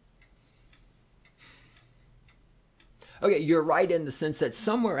 Okay, you're right in the sense that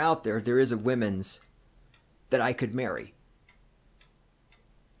somewhere out there, there is a women's that I could marry.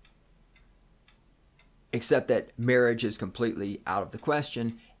 Except that marriage is completely out of the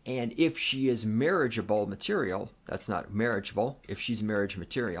question. And if she is marriageable material, that's not marriageable, if she's marriage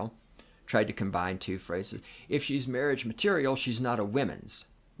material, tried to combine two phrases. If she's marriage material, she's not a women's,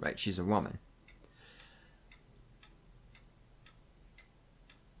 right? She's a woman.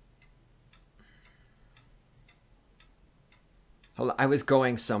 I was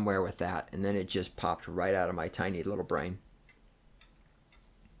going somewhere with that, and then it just popped right out of my tiny little brain.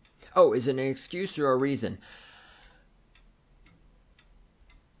 Oh, is it an excuse or a reason?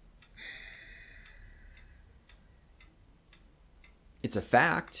 It's a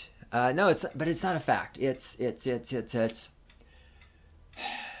fact. No, but it's not a fact. It's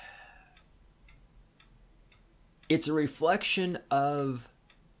a reflection of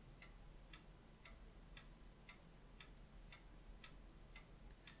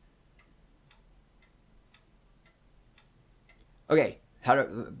okay,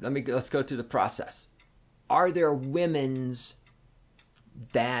 let's go through the process. Are there women's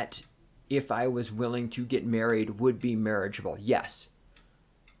that if I was willing to get married would be marriageable? Yes.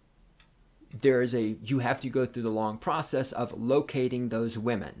 You have to go through the long process of locating those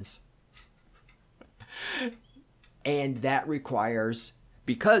women's. And that requires,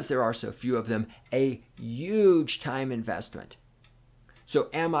 because there are so few of them, a huge time investment. So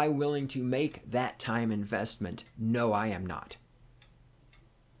am I willing to make that time investment? No, I am not.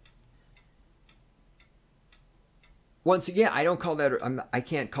 Once again, I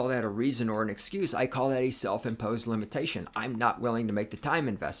can't call that a reason or an excuse. I call that a self-imposed limitation. I'm not willing to make the time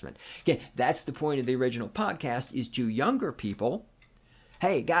investment. Again, that's the point of the original podcast, is to younger people.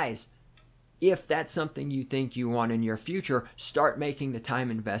 Hey, guys, if that's something you think you want in your future, start making the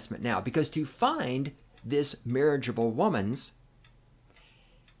time investment now. Because to find this marriageable woman's,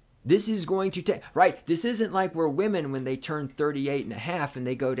 this is going to take, right? This isn't like we're women when they turn 38 and a half and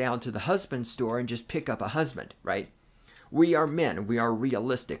they go down to the husband store and just pick up a husband, right? We are men. We are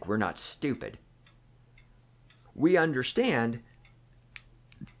realistic. We're not stupid. We understand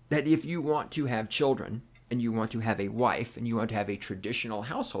that if you want to have children and you want to have a wife and you want to have a traditional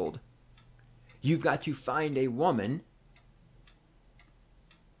household, you've got to find a woman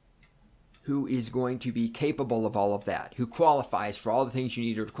who is going to be capable of all of that, who qualifies for all the things you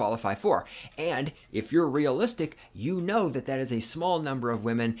need her to qualify for. And if you're realistic, you know that that is a small number of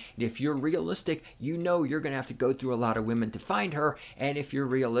women. And if you're realistic, you know you're going to have to go through a lot of women to find her. And if you're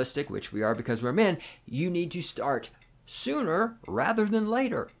realistic, which we are because we're men, you need to start sooner rather than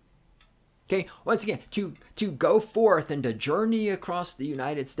later. Okay, once again, to go forth and to journey across the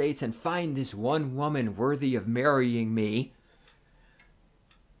United States and find this one woman worthy of marrying me,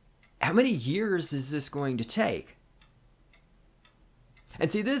 how many years is this going to take?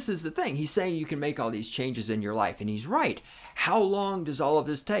 And see, this is the thing. He's saying you can make all these changes in your life, and he's right. How long does all of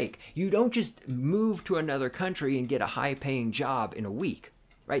this take? You don't just move to another country and get a high-paying job in a week.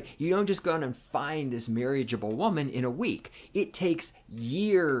 Right? You don't just go out and find this marriageable woman in a week. It takes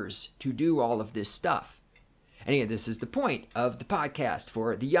years to do all of this stuff. And again, this is the point of the podcast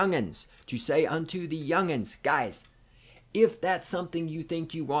for the young'uns, to say unto the young'uns, guys, if that's something you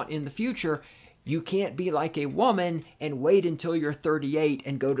think you want in the future, you can't be like a woman and wait until you're 38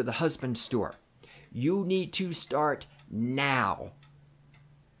 and go to the husband store. You need to start now.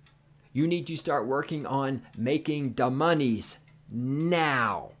 You need to start working on making the monies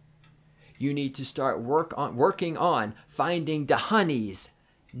now. You need to start working on finding the honeys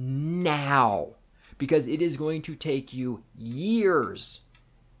now, because it is going to take you years.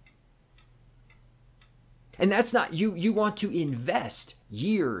 And that's not you. You want to invest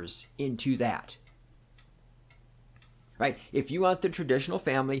years into that. Right? If you want the traditional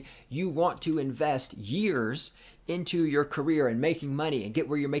family, you want to invest years into your career and making money and get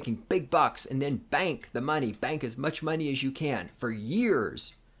where you're making big bucks and then bank the money, bank as much money as you can for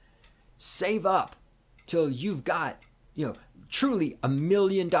years. Save up till you've got, truly $1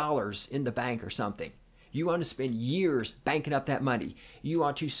 million in the bank or something. You want to spend years banking up that money. You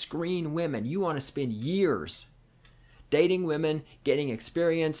want to screen women. You want to spend years dating women, getting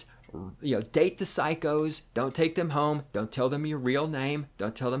experience. Date the psychos. Don't take them home. Don't tell them your real name.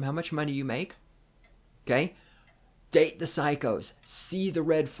 Don't tell them how much money you make. Okay? Date the psychos. See the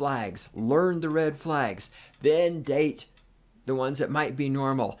red flags. Learn the red flags. Then date the ones that might be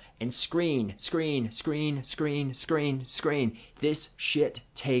normal. And screen. This shit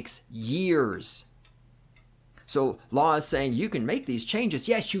takes years. So law is saying you can make these changes.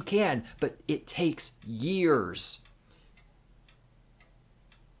 Yes, you can. But it takes years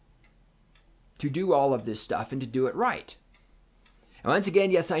to do all of this stuff and to do it right. And once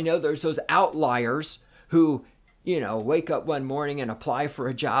again, yes, I know there's those outliers who, wake up one morning and apply for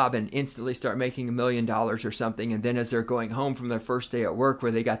a job and instantly start making $1 million or something. And then as they're going home from their first day at work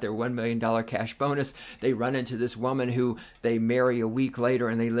where they got their $1 million cash bonus, they run into this woman who they marry a week later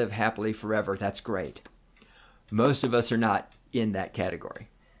and they live happily forever. That's great. Most of us are not in that category.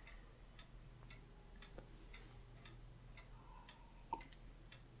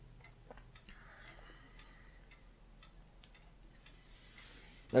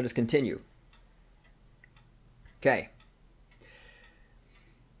 Let us continue. Okay.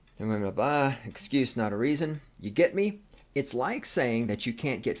 Blah, blah, blah. Excuse, not a reason. You get me? It's like saying that you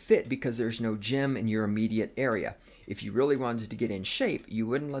can't get fit because there's no gym in your immediate area. If you really wanted to get in shape, you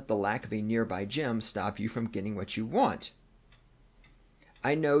wouldn't let the lack of a nearby gym stop you from getting what you want.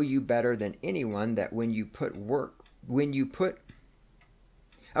 I know you better than anyone that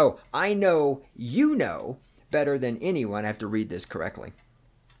I know you know better than anyone. I have to read this correctly.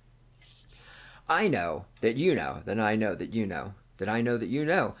 I know that you know, that I know that you know, that I know that you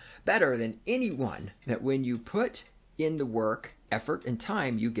know better than anyone that when you put in the work, effort, and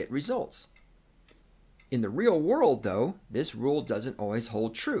time, you get results. In the real world, though, this rule doesn't always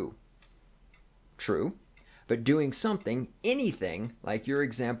hold true. True, but doing something, anything, like your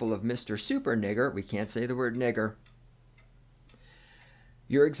example of Mr. Super Nigger, we can't say the word nigger.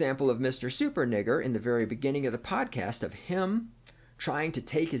 Your example of Mr. Super Nigger in the very beginning of the podcast of him trying to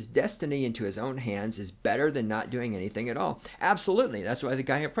take his destiny into his own hands is better than not doing anything at all. Absolutely. That's why the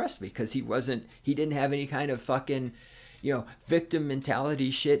guy impressed me, because he didn't have any kind of fucking, victim mentality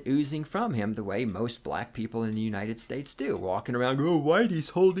shit oozing from him the way most black people in the United States do, walking around, oh, Whitey's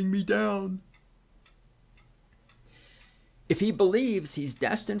holding me down. If he believes he's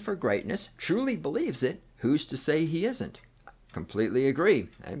destined for greatness, truly believes it, who's to say he isn't? Completely agree.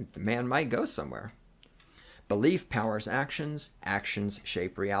 The man might go somewhere. Belief powers actions. Actions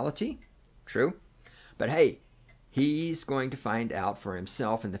shape reality. True. But hey, he's going to find out for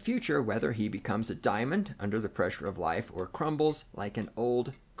himself in the future whether he becomes a diamond under the pressure of life or crumbles like an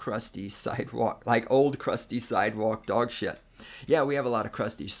old crusty sidewalk dog shit. Yeah, we have a lot of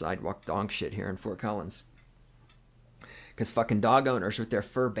crusty sidewalk dog shit here in Fort Collins. Because fucking dog owners with their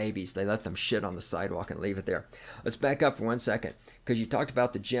fur babies, they let them shit on the sidewalk and leave it there. Let's back up for 1 second, because you talked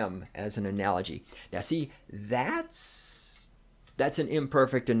about the gym as an analogy. Now, see, that's an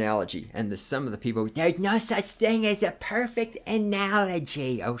imperfect analogy. And some of the people, there's no such thing as a perfect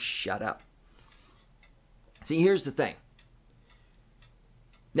analogy. Oh, shut up. See, here's the thing.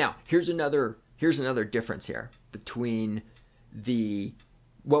 Now, here's another difference here between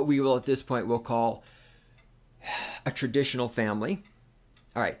what we will at this point will call a traditional family.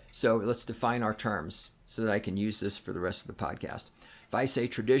 All right, so let's define our terms so that I can use this for the rest of the podcast. If I say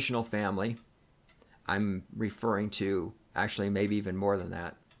traditional family, I'm referring to actually maybe even more than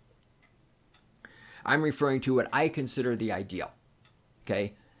that. I'm referring to what I consider the ideal.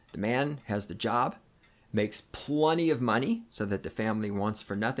 Okay, the man has the job, makes plenty of money so that the family wants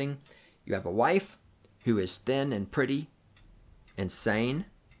for nothing. You have a wife who is thin and pretty and sane,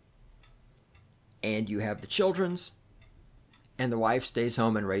 and you have the children's, and the wife stays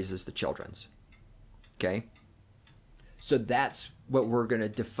home and raises the children's. Okay? So that's what we're going to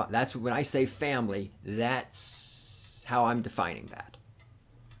define. That's when I say family, that's how I'm defining that.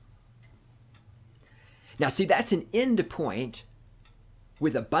 Now, see, that's an end point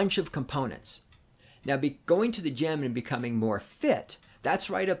with a bunch of components. Now, going to the gym and becoming more fit, that's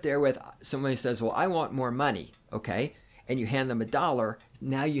right up there with somebody says, well, I want more money, okay? And you hand them $1,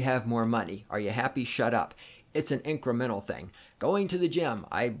 now you have more money. Are you happy? Shut up. It's an incremental thing. Going to the gym.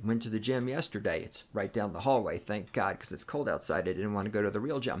 I went to the gym yesterday. It's right down the hallway, thank God, because it's cold outside. I didn't want to go to the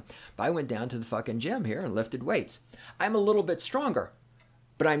real gym. But I went down to the fucking gym here and lifted weights. I'm a little bit stronger,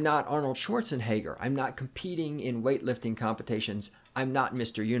 but I'm not Arnold Schwarzenegger. I'm not competing in weightlifting competitions. I'm not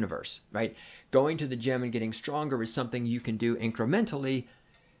Mr. Universe, right? Going to the gym and getting stronger is something you can do incrementally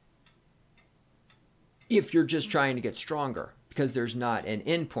if you're just trying to get stronger, because there's not an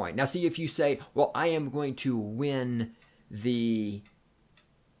end point. Now, see, if you say, well, I am going to win the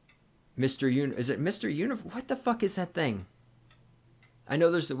Mr. Is it Mr. Universe? What the fuck is that thing? I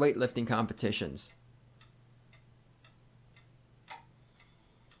know there's the weightlifting competitions.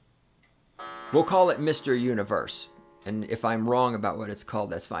 We'll call it Mr. Universe. And if I'm wrong about what it's called,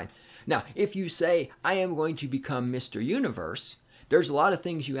 that's fine. Now, if you say, I am going to become Mr. Universe, there's a lot of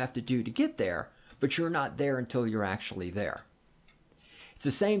things you have to do to get there, but you're not there until you're actually there. It's the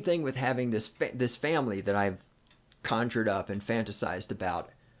same thing with having this family that I've conjured up and fantasized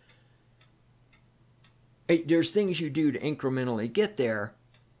about. There's things you do to incrementally get there,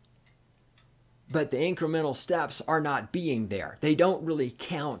 but the incremental steps are not being there. They don't really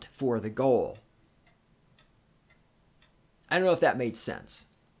count for the goal. I don't know if that made sense.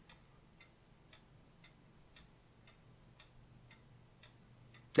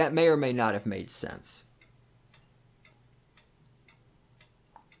 That may or may not have made sense.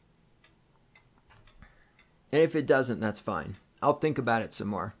 And if it doesn't, that's fine. I'll think about it some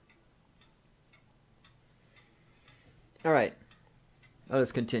more. All right.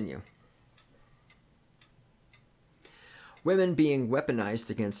 Let's continue. Women being weaponized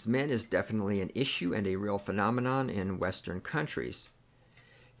against men is definitely an issue and a real phenomenon in Western countries.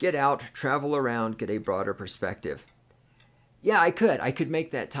 Get out, travel around, get a broader perspective. Yeah, I could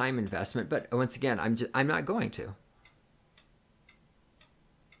make that time investment, but once again, I'm not going to.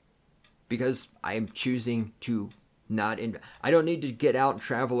 Because I'm choosing to not I don't need to get out and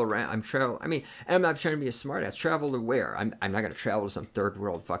travel around. And I'm not trying to be a smartass. Travel to where? I'm not going to travel to some third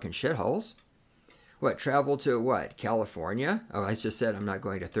world fucking shitholes. What, travel to what, California? Oh, I just said I'm not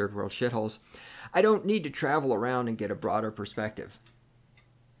going to third world shitholes. I don't need to travel around and get a broader perspective.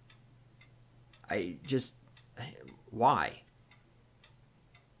 Why?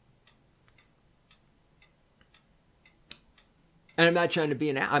 And I'm not trying to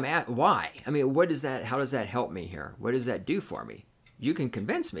be why? I mean, what is that? How does that help me here? What does that do for me? You can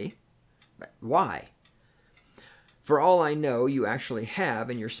convince me, but why? For all I know, you actually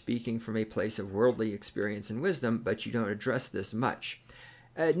have, and you're speaking from a place of worldly experience and wisdom, but you don't address this much.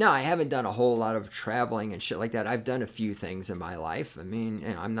 No, I haven't done a whole lot of traveling and shit like that. I've done a few things in my life. I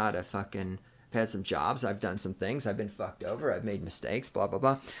mean, I'm not a fucking... I've had some jobs. I've done some things. I've been fucked over. I've made mistakes, blah, blah,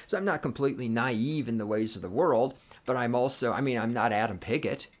 blah. So I'm not completely naive in the ways of the world, but I'm also... I'm not Adam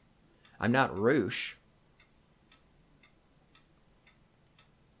Piggott. I'm not Roosh.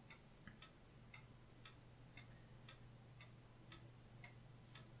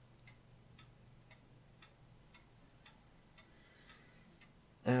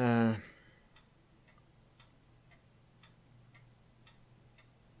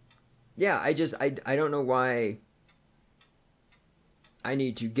 Yeah, I don't know why I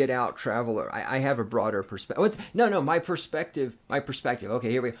need to get out, travel. Or I have a broader perspective. No, my perspective. Okay,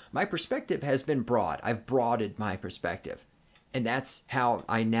 here we go. My perspective has been broad. I've broadened my perspective. And that's how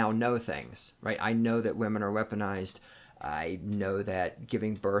I now know things, right? I know that women are weaponized. I know that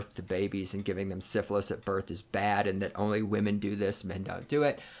giving birth to babies and giving them syphilis at birth is bad and that only women do this, men don't do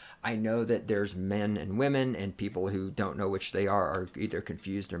it. I know that there's men and women, and people who don't know which they are either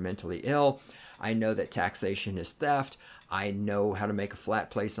confused or mentally ill. I know that taxation is theft. I know how to make a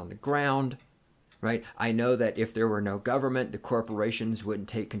flat place on the ground, right? I know that if there were no government, the corporations wouldn't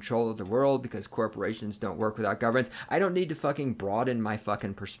take control of the world because corporations don't work without governments. I don't need to fucking broaden my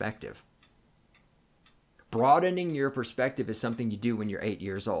fucking perspective. Broadening your perspective is something you do when you're 8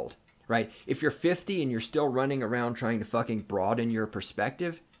 years old, right? If you're 50 and you're still running around trying to fucking broaden your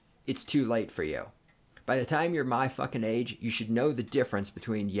perspective, it's too late for you. By the time you're my fucking age, you should know the difference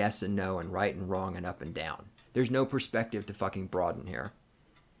between yes and no and right and wrong and up and down. There's no perspective to fucking broaden here.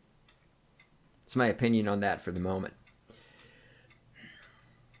 It's my opinion on that for the moment.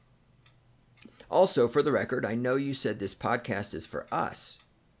 Also, for the record, I know you said this podcast is for us.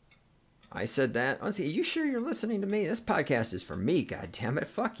 I said that. Honestly, are you sure you're listening to me? This podcast is for me, goddammit.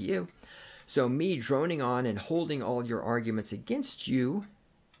 Fuck you. So me droning on and holding all your arguments against you,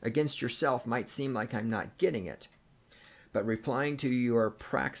 against yourself, might seem like I'm not getting it. But replying to your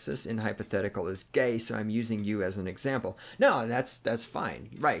praxis in hypothetical is gay, so I'm using you as an example. No, that's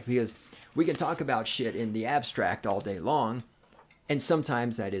fine. Right, because we can talk about shit in the abstract all day long, and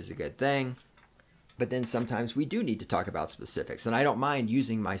sometimes that is a good thing. But then sometimes we do need to talk about specifics. And I don't mind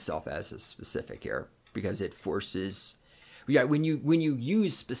using myself as a specific here, because it forces... Yeah, when you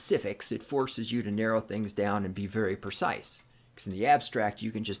use specifics, it forces you to narrow things down and be very precise. Because in the abstract,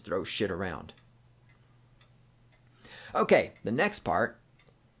 you can just throw shit around. Okay, the next part.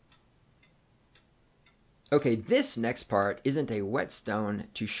 Okay, this next part isn't a whetstone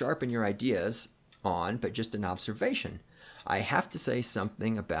to sharpen your ideas on, but just an observation. I have to say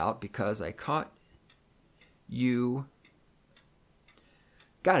something about because I caught you...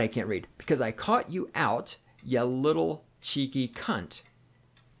 God, I can't read. Because I caught you out, you little cheeky cunt.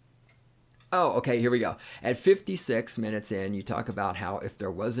 Oh, okay, here we go. At 56 minutes in, you talk about how if there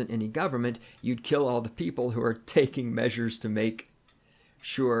wasn't any government, you'd kill all the people who are taking measures to make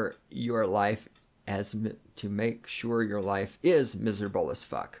sure your life is miserable as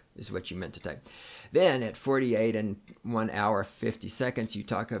fuck, is what you meant to type. Then at 48 and 1 hour 50 seconds, you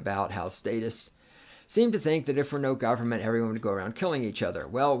talk about how statists seem to think that if there were no government, everyone would go around killing each other.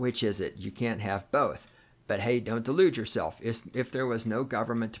 Well, which is it? You can't have both. But hey, don't delude yourself. If there was no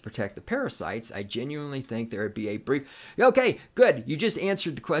government to protect the parasites, I genuinely think there would be a brief... Okay, good. You just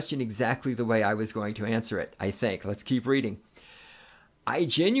answered the question exactly the way I was going to answer it, I think. Let's keep reading. I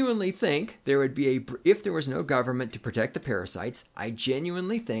genuinely think there would be if there was no government to protect the parasites, I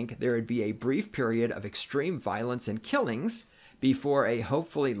genuinely think there would be a brief period of extreme violence and killings before a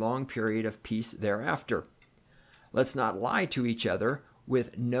hopefully long period of peace thereafter. Let's not lie to each other.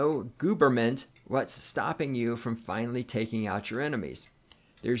 With no gooberment, what's stopping you from finally taking out your enemies?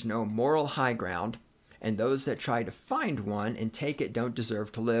 There's no moral high ground, and those that try to find one and take it don't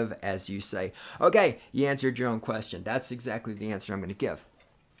deserve to live, as you say. Okay, you answered your own question. That's exactly the answer I'm going to give.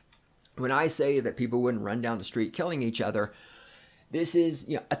 When I say that people wouldn't run down the street killing each other, this is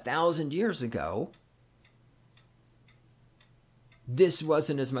 1,000 years ago. This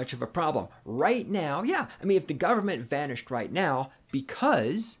wasn't as much of a problem. Right now, yeah, I mean, if the government vanished right now,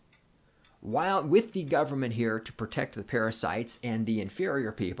 because while with the government here to protect the parasites and the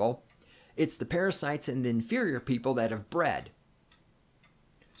inferior people, it's the parasites and the inferior people that have bred.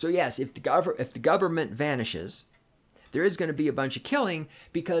 So yes, if the government vanishes, there is going to be a bunch of killing,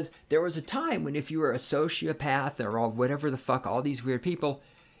 because there was a time when if you were a sociopath or whatever the fuck, all these weird people,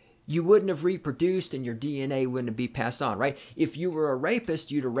 you wouldn't have reproduced and your DNA wouldn't be passed on, right? If you were a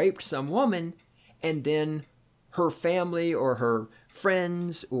rapist, you'd have raped some woman, and then her family or her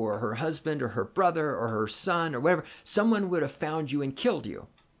friends or her husband or her brother or her son or whatever, someone would have found you and killed you,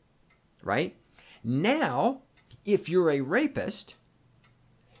 right? Now, if you're a rapist,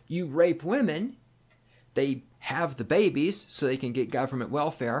 you rape women, they have the babies so they can get government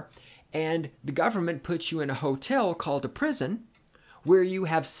welfare, and the government puts you in a hotel called a prison where you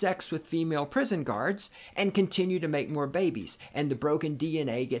have sex with female prison guards and continue to make more babies, and the broken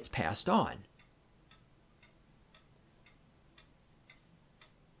DNA gets passed on.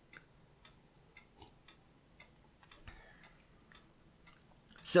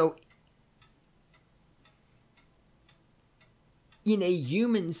 So, in a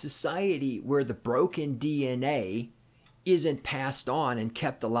human society where the broken DNA isn't passed on and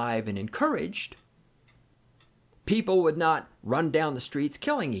kept alive and encouraged, people would not run down the streets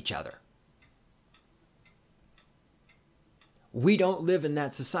killing each other. We don't live in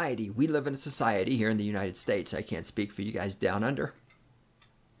that society. We live in a society here in the United States. I can't speak for you guys down under,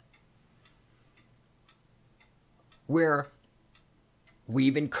 where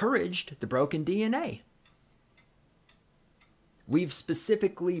we've encouraged the broken DNA. We've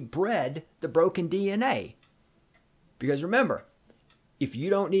specifically bred the broken DNA. Because remember, if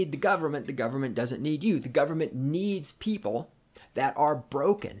you don't need the government doesn't need you. The government needs people that are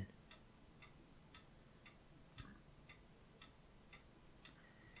broken.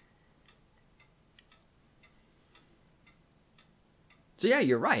 So yeah,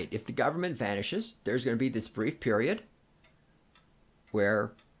 you're right. If the government vanishes, there's going to be this brief period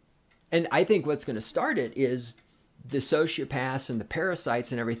where, and I think what's going to start it is the sociopaths and the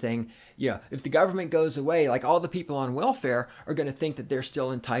parasites and everything. You know, if the government goes away, like all the people on welfare are going to think that they're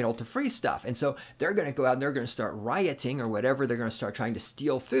still entitled to free stuff. And so they're going to go out and they're going to start rioting or whatever. They're going to start trying to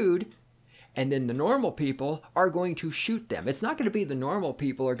steal food. And then the normal people are going to shoot them. It's not going to be the normal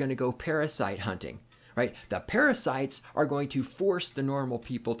people are going to go parasite hunting. Right? The parasites are going to force the normal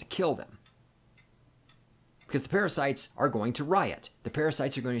people to kill them. Because the parasites are going to riot. The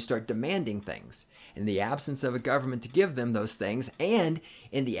parasites are going to start demanding things. In the absence of a government to give them those things, and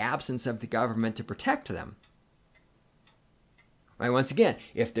in the absence of the government to protect them. Right? Once again,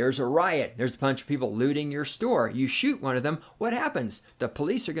 if there's a riot, there's a bunch of people looting your store, you shoot one of them, what happens? The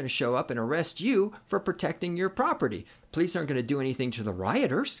police are going to show up and arrest you for protecting your property. The police aren't going to do anything to the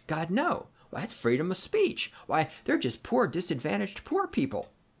rioters. God, no. Well, that's freedom of speech. Why? They're just poor, disadvantaged, poor people.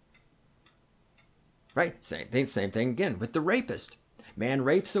 Right? Same thing again with the rapist. Man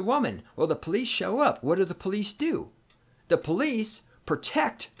rapes a woman. Well, the police show up. What do the police do? The police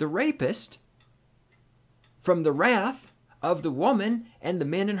protect the rapist from the wrath of the woman and the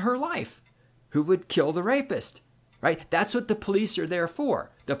men in her life who would kill the rapist. Right? That's what the police are there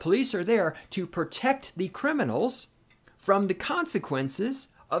for. The police are there to protect the criminals from the consequences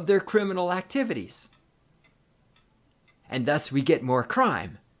of their criminal activities. And thus we get more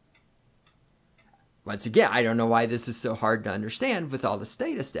crime. Once again, I don't know why this is so hard to understand with all the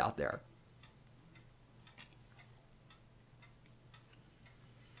statists out there.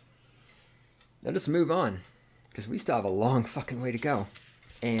 Let us move on, because we still have a long fucking way to go.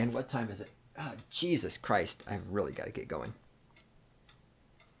 And what time is it? Oh, Jesus Christ, I've really got to get going.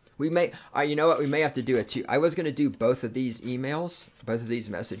 We may, you know what, we may have to do it too. I was going to do both of these emails, both of these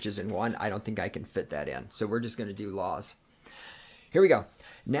messages in one. I don't think I can fit that in. So we're just going to do laws. Here we go.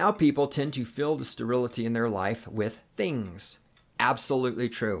 Now people tend to fill the sterility in their life with things. Absolutely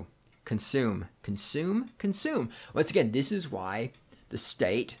true. Consume, consume, consume. Once again, this is why the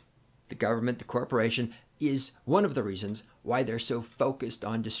state, the government, the corporation is one of the reasons why they're so focused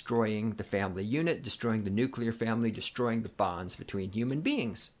on destroying the family unit, destroying the nuclear family, destroying the bonds between human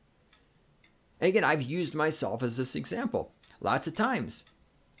beings. And again, I've used myself as this example lots of times.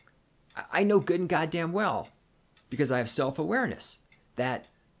 I know good and goddamn well, because I have self-awareness, that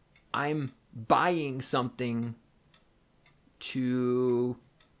I'm buying something to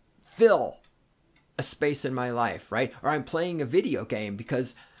fill a space in my life, right? Or I'm playing a video game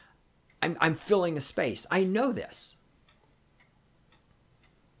because I'm filling a space. I know this.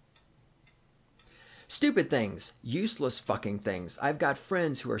 Stupid things, useless fucking things. I've got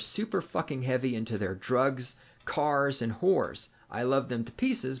friends who are super fucking heavy into their drugs, cars, and whores. I love them to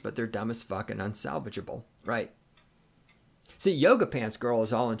pieces, but they're dumb as fuck and unsalvageable, right? See, Yoga Pants Girl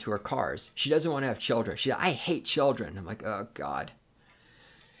is all into her cars. She doesn't want to have children. I hate children. I'm like, oh God.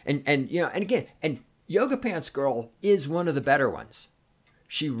 And you know, and again, and Yoga Pants Girl is one of the better ones.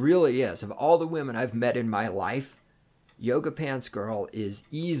 She really is. Of all the women I've met in my life, Yoga Pants Girl is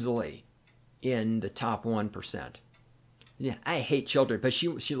easily in the top 1%. Yeah, I hate children, but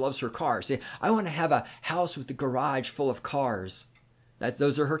she loves her cars. See, I want to have a house with a garage full of cars.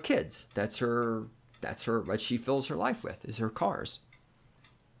 Those are her kids. That's her what she fills her life with, is her cars.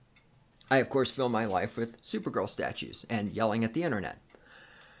 I, of course, fill my life with Supergirl statues and yelling at the internet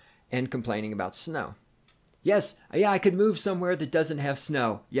and complaining about snow. Yes, yeah, I could move somewhere that doesn't have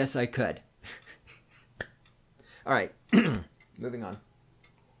snow. Yes, I could. All right, moving on.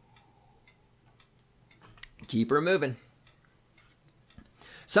 Keep her moving.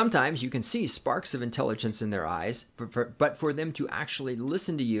 Sometimes you can see sparks of intelligence in their eyes, but for them to actually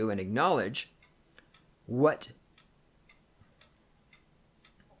listen to you and acknowledge what...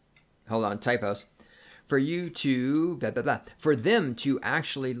 Hold on, typos. For you to... Blah, blah, blah. For them to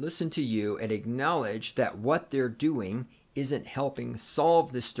actually listen to you and acknowledge that what they're doing isn't helping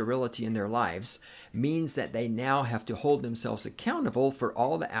solve the sterility in their lives means that they now have to hold themselves accountable for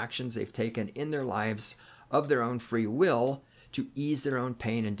all the actions they've taken in their lives of their own free will to ease their own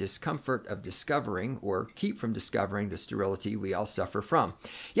pain and discomfort of discovering or keep from discovering the sterility we all suffer from.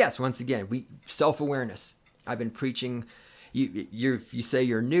 Yes, once again, self-awareness. I've been preaching. You say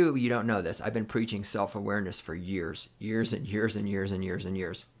you're new, you don't know this. I've been preaching self-awareness for years and years and years and years and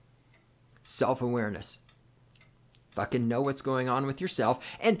years. Self-awareness. Fucking know what's going on with yourself.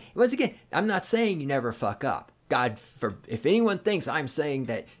 And once again, I'm not saying you never fuck up. If anyone thinks I'm saying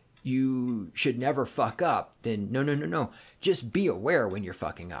that you should never fuck up, then no. Just be aware when you're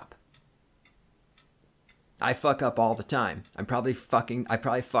fucking up. I fuck up all the time. I probably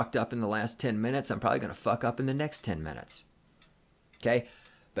fucked up in the last 10 minutes. I'm probably going to fuck up in the next 10 minutes. Okay?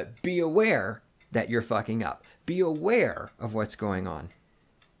 But be aware that you're fucking up. Be aware of what's going on.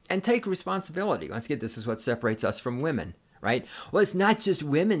 And take responsibility. Once again, this is what separates us from women, right? Well, it's not just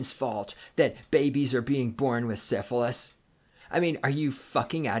women's fault that babies are being born with syphilis. I mean, are you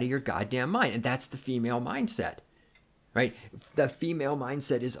fucking out of your goddamn mind? And that's the female mindset, right? The female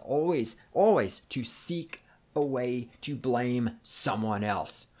mindset is always to seek a way to blame someone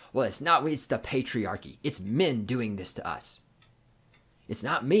else. Well, it's not, it's the patriarchy. It's men doing this to us. It's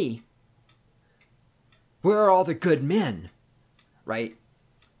not me. Where are all the good men, right?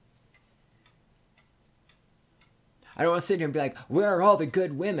 I don't want to sit here and be like, where are all the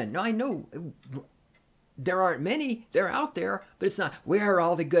good women? No, I know there aren't many. They're out there, but it's not, where are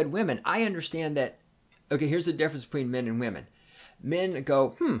all the good women? I understand that. Okay, here's the difference between men and women. Men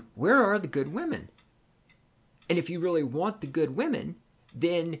go, where are the good women? And if you really want the good women,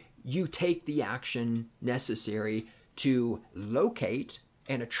 then you take the action necessary to locate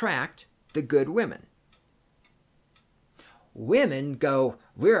and attract the good women. Women go,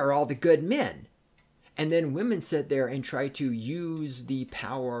 where are all the good men? And then women sit there and try to use the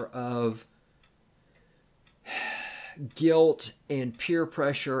power of guilt and peer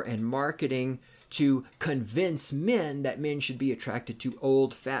pressure and marketing to convince men that men should be attracted to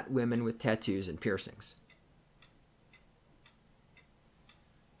old, fat women with tattoos and piercings.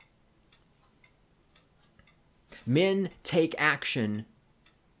 Men take action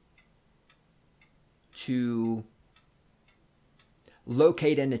to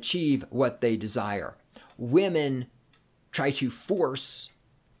locate and achieve what they desire. Women try to force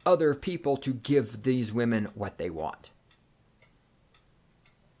other people to give these women what they want.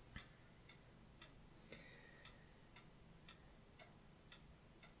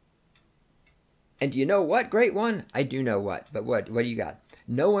 And do you know what, great one? I do know what, but what do you got?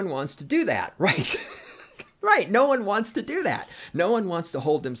 No one wants to do that, right? Right, no one wants to do that. No one wants to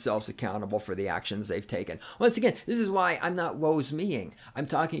hold themselves accountable for the actions they've taken. Once again, this is why I'm not woes meing. I'm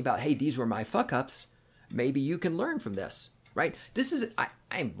talking about, hey, these were my fuck-ups. Maybe you can learn from this, right? This is,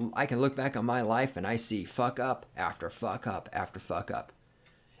 I can look back on my life and I see fuck up after fuck up after fuck up.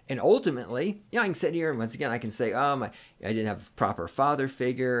 And ultimately, I can sit here and once again, I can say, I didn't have a proper father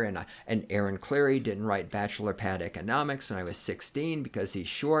figure, and Aaron Cleary didn't write bachelor pad economics when I was 16 because he's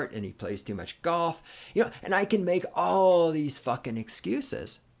short and he plays too much golf, and I can make all these fucking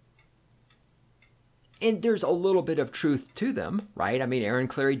excuses. And there's a little bit of truth to them, right? I mean, Aaron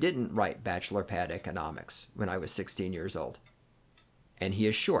Cleary didn't write bachelor pad economics when I was 16 years old, and he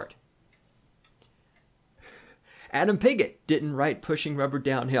is short. Adam Piggott didn't write Pushing Rubber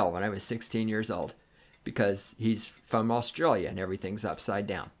Downhill when I was 16 years old because he's from Australia and everything's upside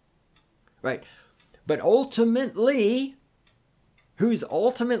down, right? But ultimately, who's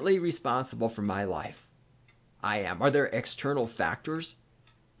ultimately responsible for my life? I am. Are there external factors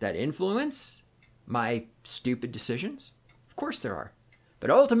that influence my stupid decisions? Of course there are.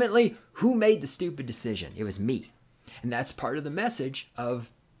 But ultimately, who made the stupid decision? It was me. And that's part of the message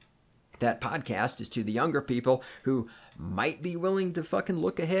of that podcast, is to the younger people who might be willing to fucking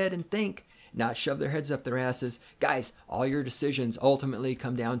look ahead and think, not shove their heads up their asses. Guys, all your decisions ultimately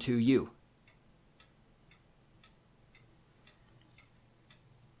come down to you.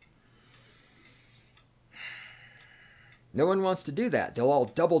 No one wants to do that. They'll all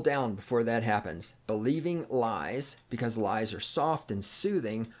double down before that happens, believing lies because lies are soft and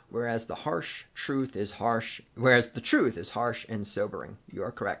soothing, whereas the truth is harsh and sobering. You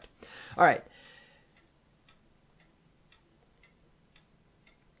are correct. All right.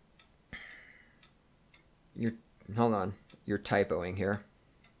 Hold on. You're typoing here.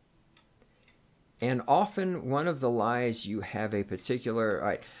 And often one of the lies you have a particular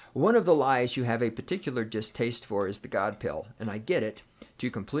distaste for is the God pill. And I get it.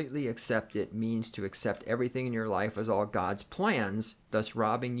 To completely accept it means to accept everything in your life as all God's plans, thus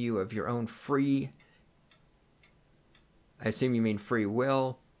robbing you of your own I assume you mean free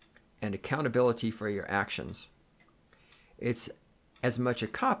will, and accountability for your actions. It's as much a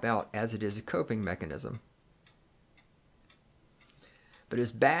cop-out as it is a coping mechanism. But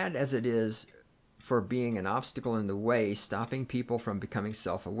as bad as it is for being an obstacle in the way, stopping people from becoming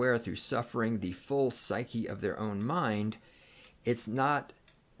self-aware through suffering the full psyche of their own mind, it's not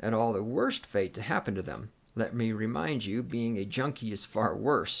at all the worst fate to happen to them. Let me remind you, being a junkie is far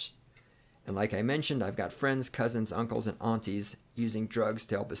worse. And like I mentioned, I've got friends, cousins, uncles, and aunties using drugs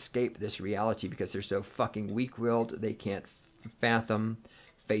to help escape this reality because they're so fucking weak-willed they can't fathom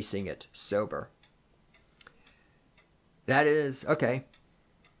facing it sober. That is, okay.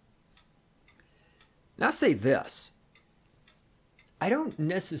 Now say this. I don't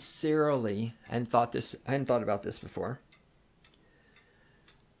necessarily, I hadn't thought about this before.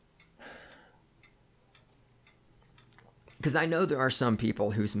 Because I know there are some people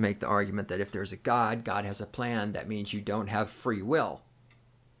who make the argument that if there's a God, God has a plan, that means you don't have free will.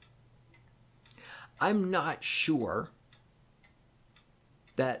 I'm not sure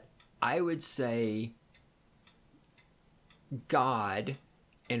that I would say God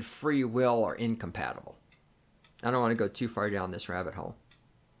and free will are incompatible. I don't want to go too far down this rabbit hole.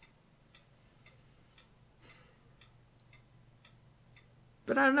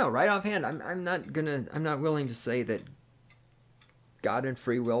 But I don't know, right offhand, I'm not willing to say that God and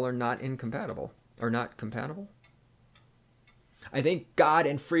free will are not incompatible. Or not compatible? I think God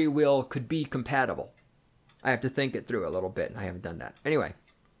and free will could be compatible. I have to think it through a little bit, and I haven't done that. Anyway,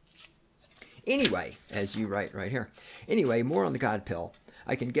 as you write right here. Anyway, more on the God pill.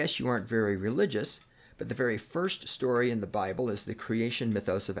 I can guess you aren't very religious, but the very first story in the Bible is the creation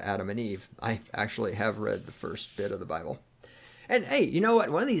mythos of Adam and Eve. I actually have read the first bit of the Bible. And hey, you know what?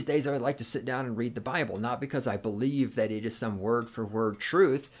 One of these days I would like to sit down and read the Bible, not because I believe that it is some word-for-word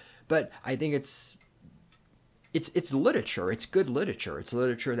truth, but I think it's literature. It's good literature. It's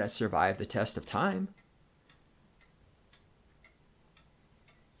literature that survived the test of time.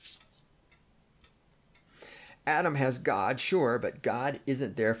 Adam has God, sure, but God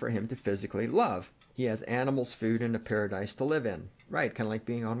isn't there for him to physically love. He has animals, food, and a paradise to live in. Right, kind of like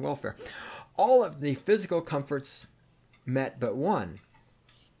being on welfare. All of the physical comforts met but one.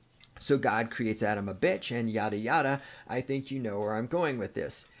 So God creates Adam a bitch and yada yada. I think you know where I'm going with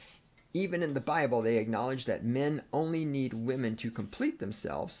this. Even in the Bible, they acknowledge that men only need women to complete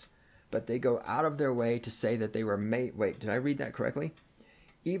themselves, but they go out of their way to say that they were made. Wait, did I read that correctly?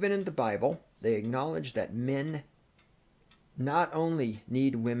 Even in the Bible, they acknowledge that men not only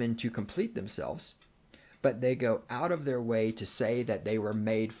need women to complete themselves, but they go out of their way to say that they were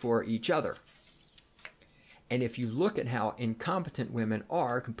made for each other. And if you look at how incompetent women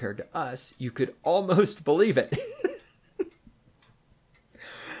are compared to us, you could almost believe it.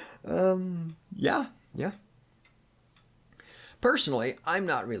 Yeah. Personally, I'm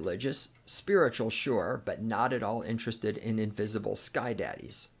not religious, spiritual, sure, but not at all interested in invisible sky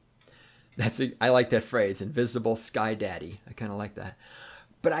daddies. I like that phrase, invisible sky daddy. I kind of like that.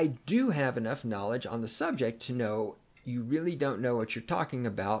 But I do have enough knowledge on the subject to know you really don't know what you're talking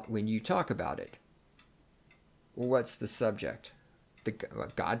about when you talk about it. Well, what's the subject? The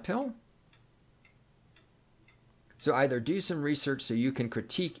God pill? So either do some research so you can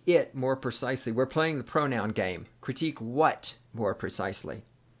critique it more precisely. We're playing the pronoun game. Critique what more precisely?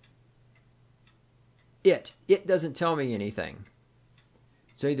 It. It doesn't tell me anything.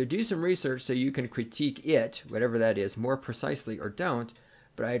 So either do some research so you can critique it, whatever that is, more precisely, or don't.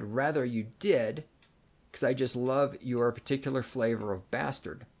 But I'd rather you did, because I just love your particular flavor of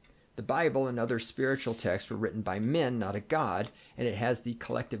bastard. The Bible and other spiritual texts were written by men, not a God, and it has the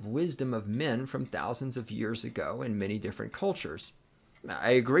collective wisdom of men from thousands of years ago in many different cultures.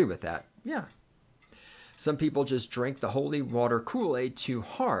 I agree with that, yeah. Some people just drink the holy water Kool-Aid too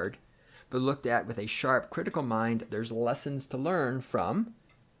hard, but looked at with a sharp, critical mind, there's lessons to learn from,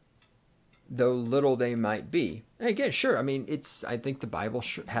 though little they might be. And again, sure, I mean, I think the Bible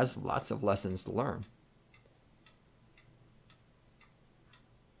has lots of lessons to learn.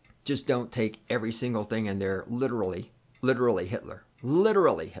 Just don't take every single thing in there literally Hitler.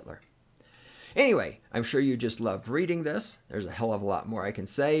 Literally Hitler. Anyway, I'm sure you just loved reading this. There's a hell of a lot more I can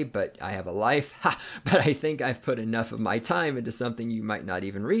say, but I have a life. But I think I've put enough of my time into something you might not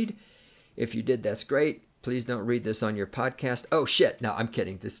even read. If you did, that's great. Please don't read this on your podcast. Oh, shit. No, I'm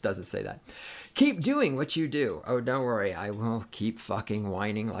kidding. This doesn't say that. Keep doing what you do. Oh, don't worry. I will keep fucking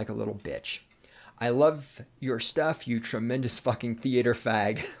whining like a little bitch. I love your stuff, you tremendous fucking theater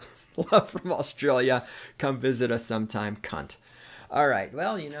fag. Love from Australia. Come visit us sometime, cunt. All right.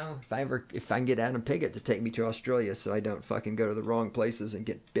 Well, you know, if I can get Adam Piggott to take me to Australia so I don't fucking go to the wrong places and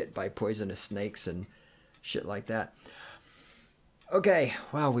get bit by poisonous snakes and shit like that. Okay.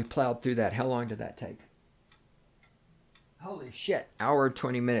 Wow, we plowed through that. How long did that take? Holy shit. Hour and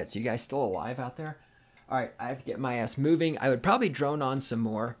 20 minutes. You guys still alive out there? All right, I have to get my ass moving. I would probably drone on some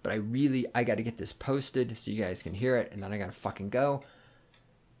more, but I got to get this posted so you guys can hear it, and then I got to fucking go.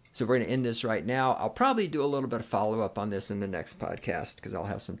 So we're going to end this right now. I'll probably do a little bit of follow-up on this in the next podcast because I'll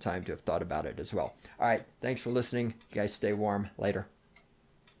have some time to have thought about it as well. All right, thanks for listening. You guys stay warm. Later.